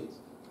he flees.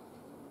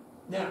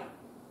 Now,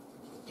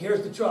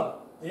 here's the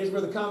trouble. And here's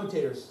where the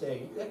commentators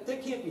say, that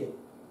can't be it.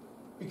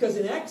 Because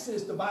in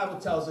Exodus, the Bible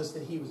tells us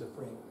that he was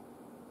afraid.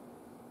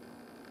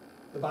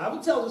 The Bible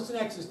tells us in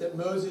Exodus that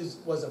Moses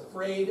was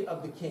afraid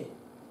of the king.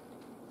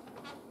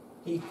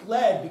 He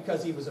fled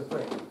because he was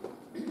afraid.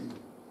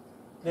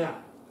 Now,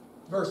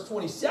 verse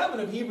 27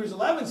 of Hebrews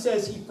 11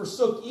 says he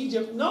forsook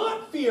Egypt,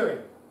 not fearing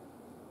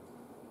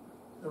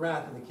the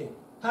wrath of the king.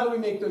 How do we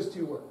make those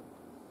two work?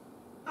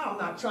 I'm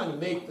not trying to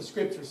make the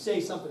scripture say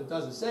something it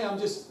doesn't say.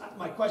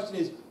 My question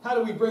is, how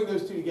do we bring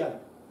those two together?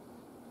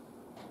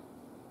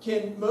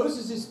 Can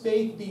Moses'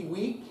 faith be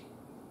weak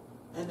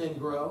and then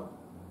grow?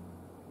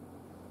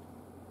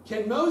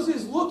 Can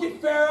Moses look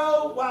at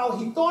Pharaoh while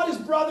he thought his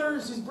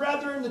brethren,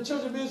 the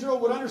children of Israel,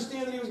 would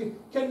understand that he was going to...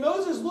 Can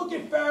Moses look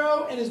at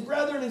Pharaoh and his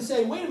brethren and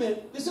say, wait a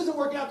minute, this isn't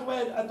working out the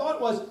way I thought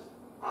it was.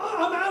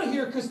 I'm out of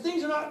here because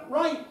things are not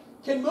right.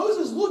 Can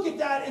Moses look at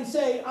that and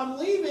say, I'm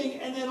leaving,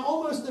 and then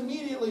almost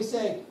immediately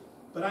say,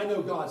 but I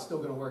know God's still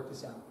going to work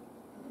this out?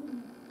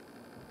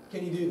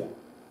 Can you do that?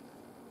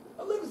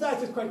 Well, let us ask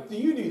this question. Do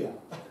you do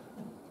that?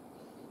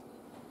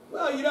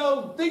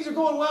 Well, things are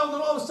going well, and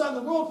then all of a sudden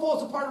the world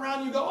falls apart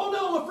around you. You go, oh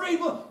no, I'm afraid.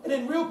 And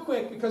then real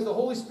quick, because the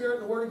Holy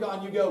Spirit and the Word of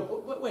God, you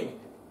go, wait a minute.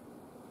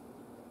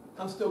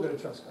 I'm still going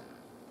to trust God.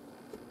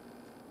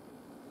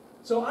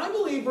 So I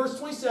believe verse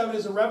 27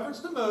 is a reference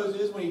to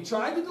Moses when he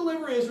tried to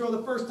deliver Israel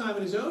the first time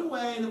in his own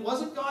way, and it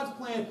wasn't God's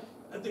plan.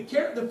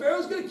 The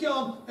Pharaoh's going to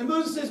kill him, and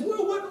Moses says,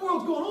 well, what in the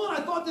world's going on? I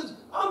thought this,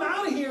 I'm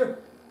out of here.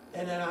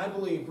 And then I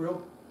believe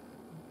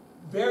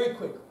very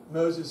quickly,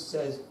 Moses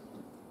says,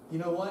 you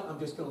know what? I'm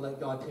just going to let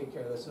God take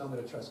care of this, and I'm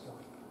going to trust God.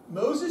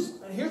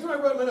 Moses, and here's what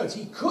I wrote in my notes.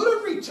 He could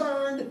have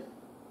returned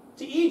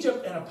to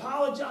Egypt and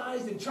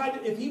apologized and tried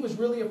to, if he was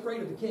really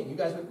afraid of the king. You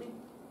guys with me?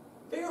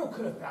 Pharaoh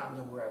could have found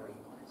him wherever he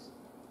was.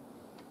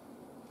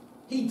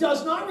 He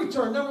does not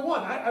return. Number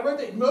one, I read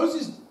that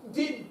Moses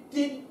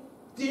didn't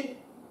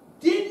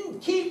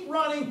keep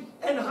running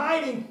and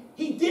hiding.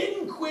 He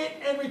didn't quit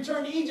and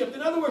return to Egypt.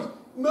 In other words,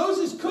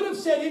 Moses could have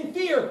said in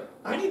fear,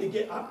 I need to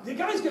get up. The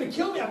guy's going to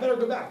kill me. I better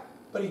go back.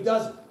 But he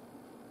doesn't.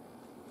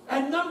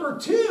 And number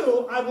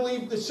two, I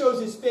believe that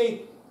shows his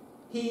faith.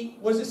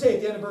 What does it say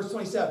at the end of verse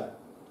 27?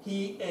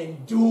 He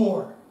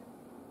endured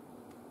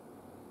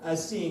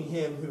as seeing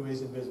him who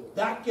is invisible.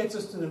 That gets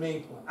us to the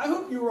main point. I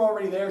hope you were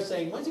already there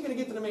saying, when's he going to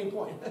get to the main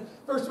point?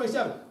 Verse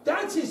 27.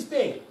 That's his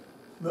faith.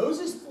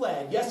 Moses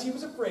fled. Yes, he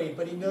was afraid,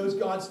 but he knows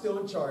God's still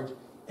in charge.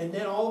 And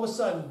then all of a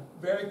sudden,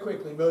 very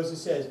quickly,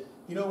 Moses says,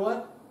 you know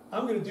what?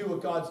 I'm going to do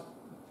what God's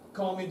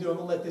called me to do. I'm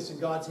going to let this in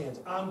God's hands.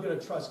 I'm going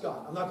to trust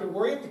God. I'm not going to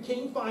worry if the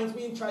king finds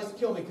me and tries to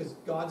kill me because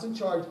God's in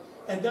charge.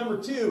 And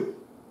number two,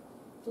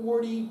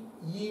 40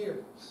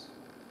 years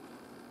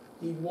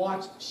he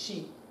watched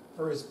sheep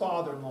for his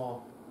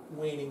father-in-law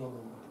waiting on the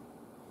Lord.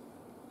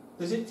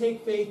 Does it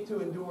take faith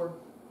to endure?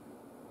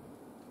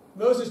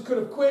 Moses could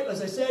have quit.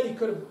 As I said, he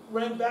could have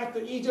ran back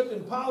to Egypt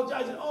and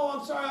apologized. And, oh,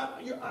 I'm sorry.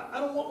 I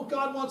don't want what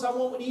God wants. I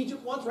want what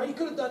Egypt wants, right? He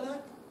could have done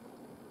that.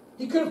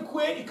 He could have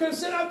quit. He could have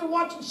said, after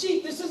watching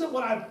sheep, this isn't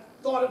what I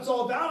thought it was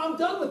all about. I'm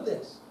done with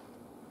this.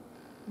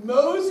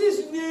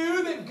 Moses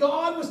knew that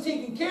God was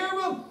taking care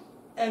of him,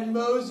 and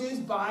Moses,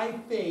 by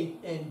faith,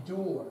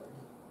 endured,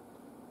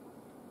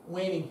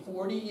 waiting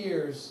 40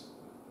 years,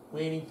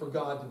 waiting for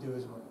God to do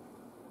his work.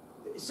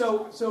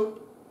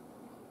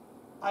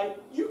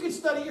 You can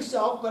study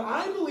yourself, but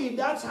I believe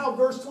that's how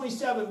verse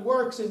 27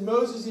 works in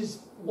Moses'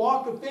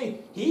 walk of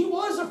faith. He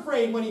was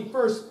afraid when he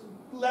first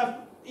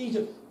left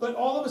Egypt, but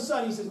all of a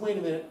sudden he says, wait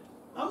a minute,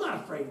 I'm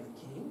not afraid of the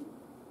king.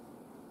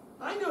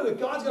 I know that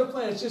God's got a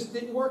plan. It just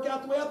didn't work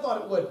out the way I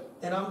thought it would,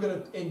 and I'm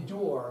going to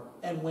endure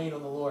and wait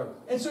on the Lord.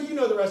 And so you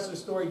know the rest of the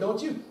story,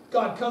 don't you?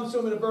 God comes to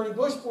him in a burning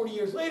bush 40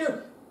 years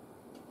later.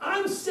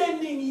 I'm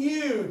sending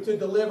you to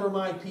deliver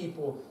my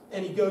people.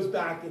 And he goes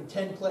back, and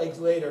 10 plagues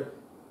later,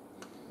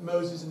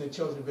 Moses and the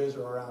children of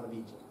Israel are out of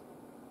Egypt.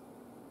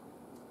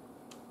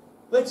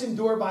 Let's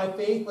endure by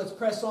faith. Let's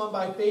press on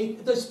by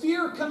faith. Does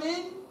fear come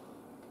in?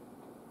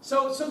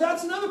 So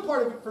that's another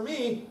part of it for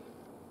me.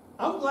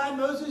 I'm glad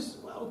Moses,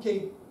 well,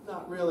 okay,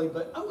 not really,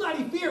 but I'm glad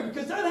he feared,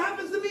 because that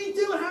happens to me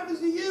too. It happens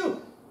to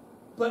you.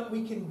 But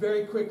we can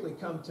very quickly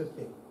come to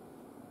faith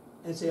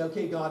and say,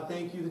 okay, God,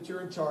 thank you that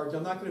you're in charge.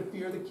 I'm not going to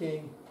fear the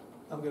king.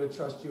 I'm going to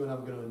trust you, and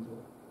I'm going to endure.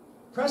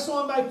 Press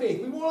on by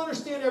faith. We won't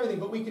understand everything,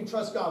 but we can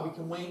trust God. We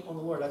can wait on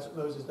the Lord. That's what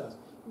Moses does.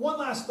 One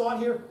last thought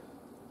here.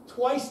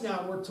 Twice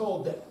now we're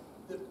told that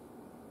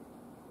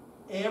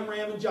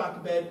Amram and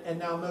Jochebed and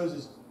now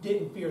Moses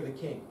didn't fear the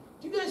king.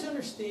 Do you guys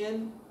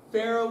understand?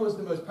 Pharaoh was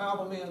the most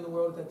powerful man in the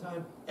world at that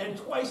time. And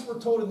twice we're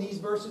told in these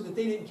verses that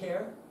they didn't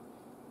care.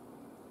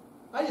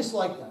 I just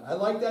like that. I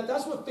like that.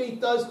 That's what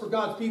faith does for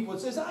God's people. It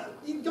says,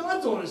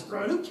 God's on his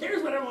throne. Who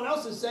cares what everyone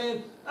else is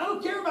saying? I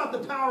don't care about the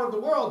power of the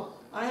world.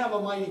 I have a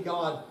mighty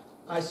God.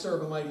 I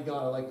serve a mighty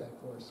God. I like that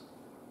chorus.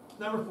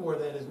 Number 4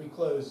 then, as we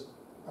close,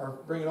 or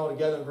bring it all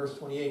together in verse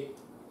 28,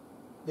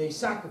 they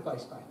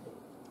sacrificed by faith.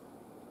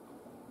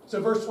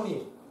 So verse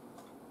 28.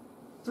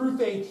 Through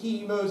faith,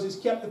 he, Moses,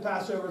 kept the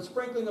Passover,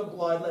 sprinkling of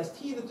blood, lest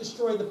he that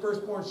destroyed the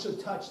firstborn should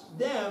touch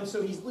them.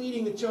 So he's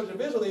leading the children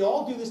of Israel. They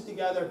all do this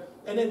together.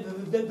 And then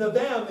the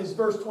them is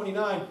verse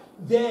 29.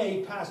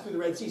 They passed through the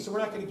Red Sea. So we're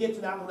not going to get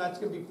to that one. That's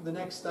going to be for the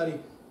next study.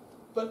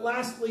 But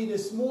lastly,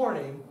 this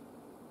morning,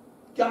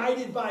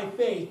 guided by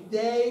faith,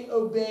 they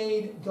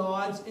obeyed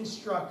God's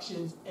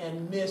instructions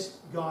and missed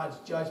God's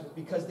judgment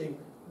because they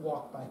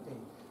walked by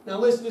faith. Now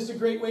listen, this is a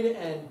great way to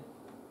end,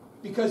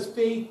 because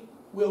faith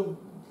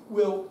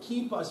will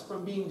keep us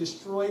from being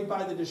destroyed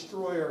by the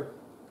destroyer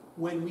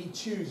when we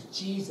choose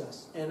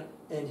Jesus and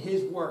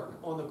his work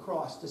on the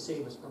cross to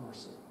save us from our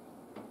sin.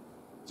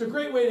 It's a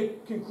great way to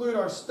conclude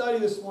our study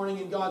this morning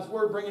in God's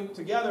Word, bringing it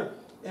together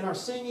in our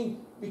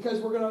singing, because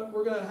we're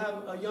gonna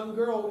have a young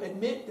girl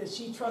admit that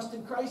she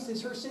trusted Christ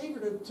as her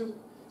Savior to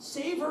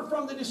save her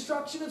from the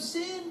destruction of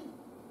sin.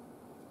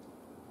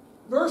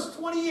 Verse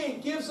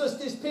 28 gives us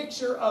this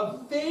picture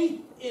of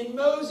faith in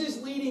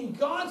Moses leading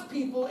God's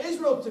people,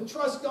 Israel, to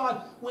trust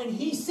God when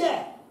he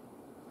said,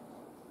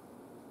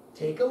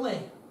 take a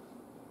lamb,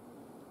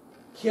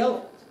 kill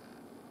it,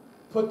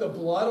 put the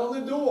blood on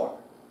the door,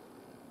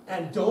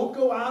 and don't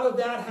go out of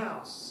that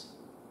house,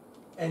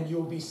 and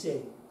you'll be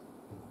saved.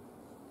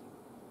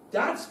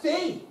 That's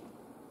faith.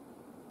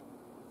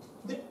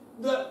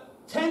 The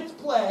 10th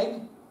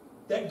plague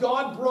that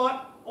God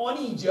brought on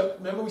Egypt,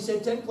 remember we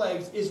said 10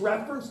 plagues, is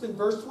referenced in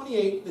verse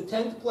 28. The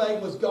 10th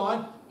plague was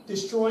God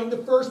destroying the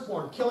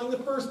firstborn, killing the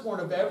firstborn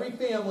of every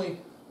family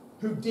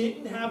who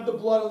didn't have the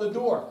blood on the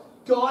door.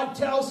 God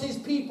tells his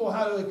people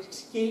how to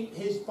escape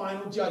his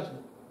final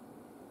judgment.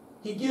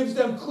 He gives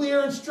them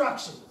clear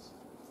instructions.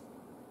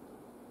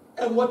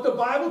 And what the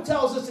Bible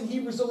tells us in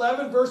Hebrews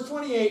 11, verse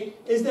 28,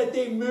 is that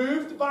they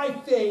moved by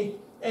faith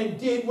and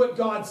did what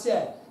God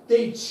said.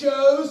 They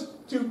chose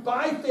to,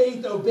 by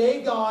faith,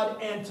 obey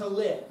God and to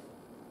live.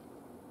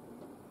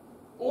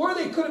 Or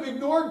they could have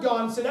ignored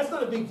God and said, that's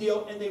not a big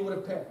deal, and they would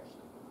have perished.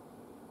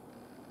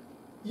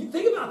 You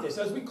think about this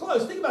as we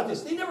close. Think about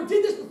this. They never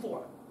did this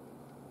before.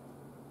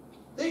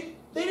 They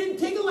didn't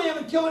take a lamb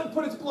and kill it and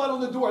put its blood on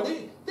the door.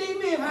 They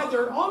may have had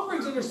their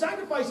offerings and their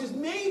sacrifices,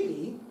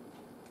 maybe.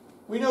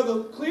 We know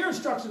the clear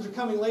instructions are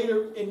coming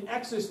later in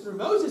Exodus through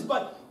Moses,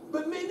 but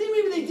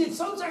maybe they did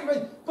some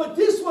sacrifice. But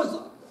this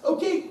was,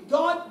 okay,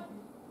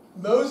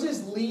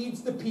 Moses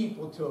leads the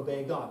people to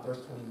obey God, verse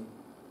 28.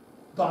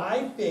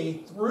 By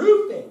faith,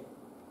 through faith,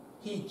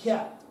 he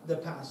kept the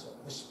Passover.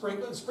 The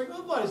sprinkling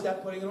of blood is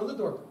that putting it on the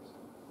doorpost.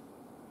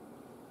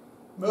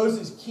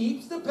 Moses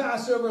keeps the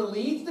Passover,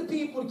 leads the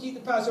people to keep the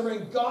Passover,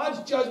 and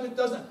God's judgment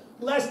doesn't,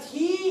 lest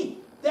he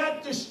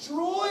that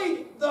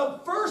destroyed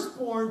the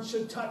firstborn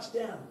should touch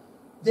them.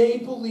 They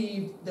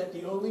believed that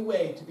the only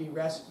way to be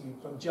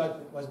rescued from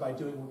judgment was by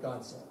doing what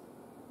God said.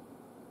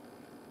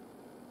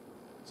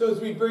 So as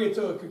we bring it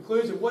to a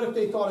conclusion, what if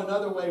they thought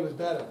another way was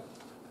better?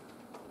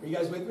 Are you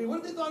guys with me? What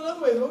if they thought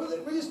another way?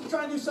 We're just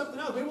trying to do something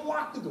else. Maybe we'll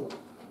lock the door.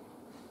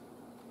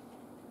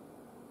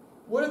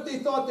 What if they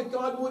thought that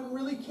God wouldn't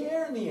really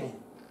care in the end?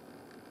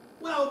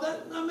 Well,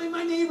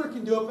 my neighbor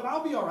can do it, but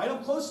I'll be all right.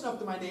 I'm close enough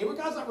to my neighbor.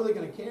 God's not really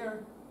going to care.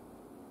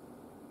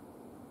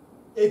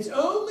 It's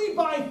only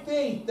by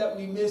faith that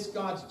we miss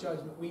God's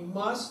judgment. We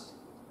must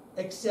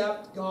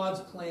accept God's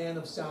plan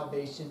of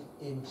salvation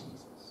in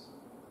Jesus.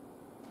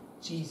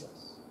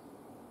 Jesus.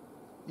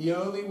 The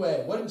only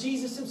way. What did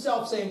Jesus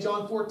himself say in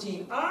John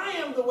 14? I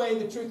am the way,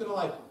 the truth, and the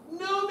life.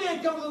 No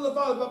man comes to the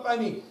Father but by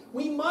me.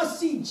 We must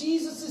see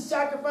Jesus'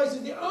 sacrifice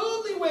as the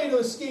only way to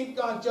escape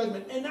God's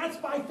judgment, and that's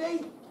by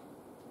faith.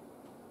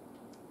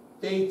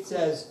 Faith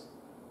says,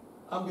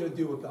 I'm going to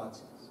do what God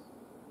says.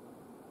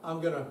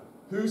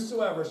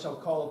 Whosoever shall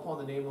call upon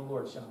the name of the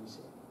Lord shall be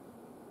saved.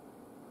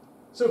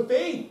 So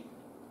faith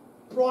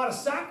brought a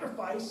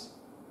sacrifice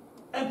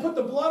and put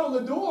the blood on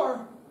the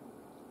door,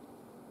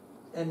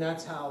 and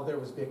that's how there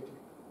was victory.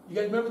 You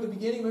guys remember the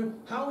beginning? Remember,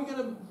 how are we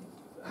going to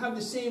have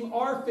the same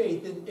our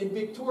faith and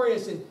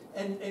victorious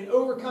and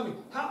overcoming?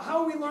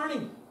 How are we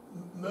learning?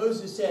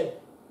 Moses said,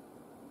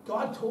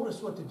 God told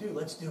us what to do.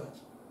 Let's do it.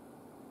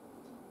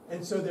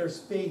 And so there's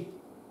faith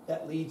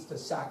that leads to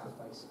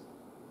sacrificing.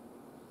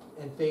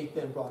 And faith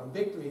then brought them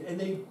victory. And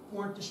they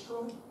weren't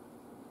destroyed.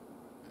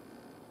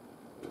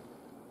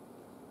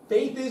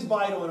 Faith is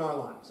vital in our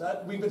lives.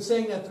 We've been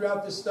saying that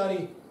throughout this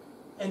study.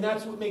 And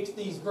that's what makes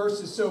these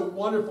verses so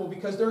wonderful,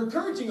 because they're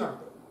encouraging, aren't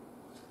they?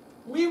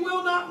 We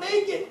will not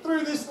make it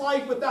through this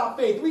life without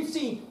faith. We've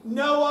seen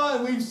Noah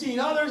and we've seen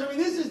others. I mean,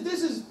 this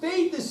is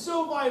faith is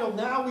so vital.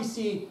 Now we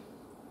see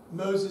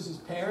Moses'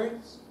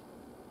 parents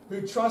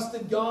who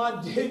trusted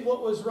God, did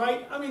what was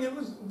right. I mean, it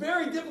was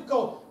very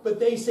difficult, but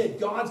they said,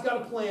 God's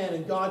got a plan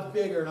and God's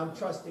bigger and I'm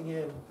trusting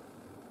him.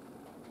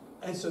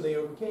 And so they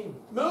overcame.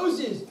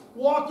 Moses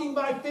walking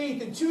by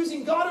faith and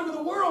choosing God over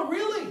the world,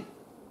 really?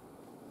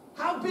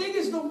 How big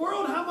is the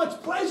world? How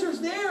much pleasure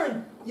is there?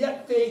 And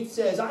yet faith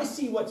says, I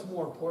see what's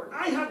more important.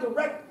 I have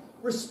the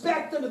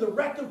respect under the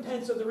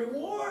recompense of the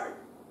reward.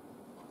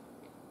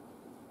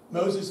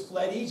 Moses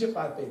fled Egypt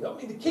by faith. I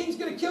mean, the king's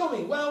going to kill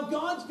me. Well,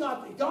 God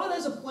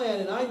has a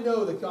plan, and I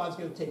know that God's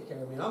going to take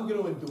care of me, and I'm going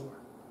to endure.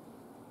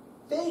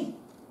 Faith,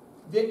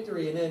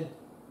 victory, and then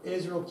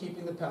Israel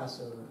keeping the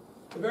Passover.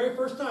 The very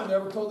first time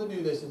they're ever told to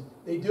do this, and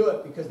they do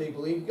it because they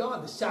believe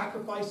God, the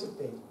sacrifice of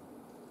faith.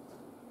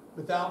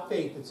 Without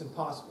faith, it's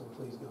impossible to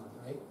please God,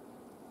 right?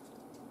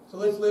 So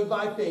let's live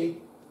by faith,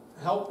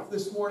 helped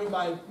this morning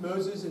by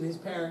Moses and his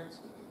parents,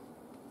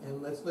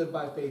 and let's live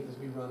by faith as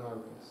we run our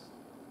race.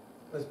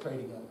 Let's pray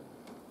together.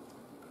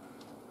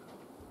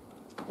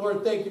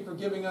 Lord, thank you for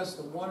giving us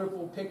the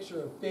wonderful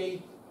picture of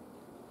faith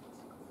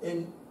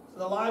in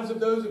the lives of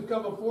those who've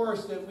come before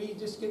us, that we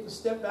just get to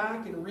step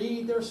back and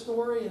read their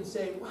story and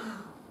say,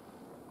 wow.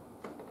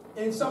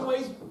 And in some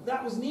ways,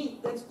 that was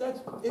neat.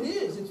 It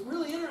is. It's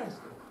really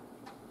interesting.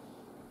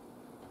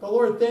 But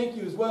Lord, thank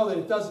you as well that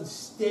it doesn't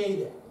stay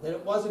there. That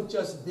it wasn't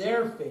just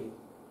their faith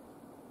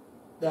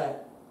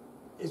that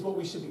is what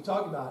we should be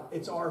talking about.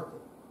 It's our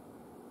faith.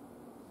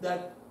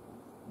 That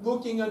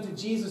looking unto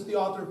Jesus, the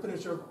author and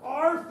finisher of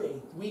our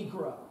faith, we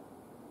grow.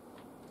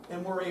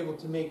 And we're able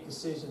to make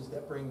decisions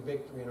that bring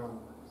victory in our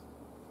lives.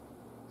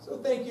 So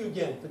thank you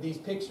again for these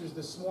pictures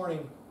this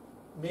morning.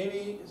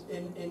 Maybe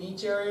in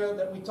each area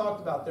that we talked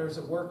about, there's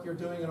a work you're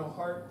doing in a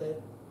heart that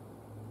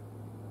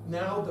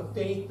now the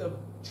faith of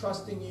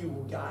trusting you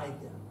will guide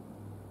them.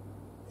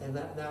 And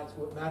that's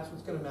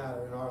what's going to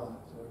matter in our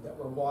lives, Lord, that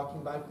we're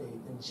walking by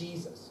faith and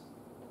Jesus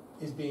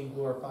is being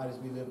glorified as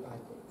we live by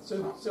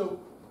faith. So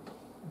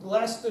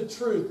bless the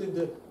truth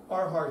into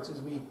our hearts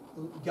as we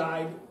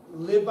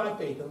live by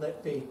faith and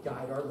let faith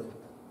guide our living.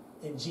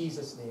 In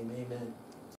Jesus' name, amen.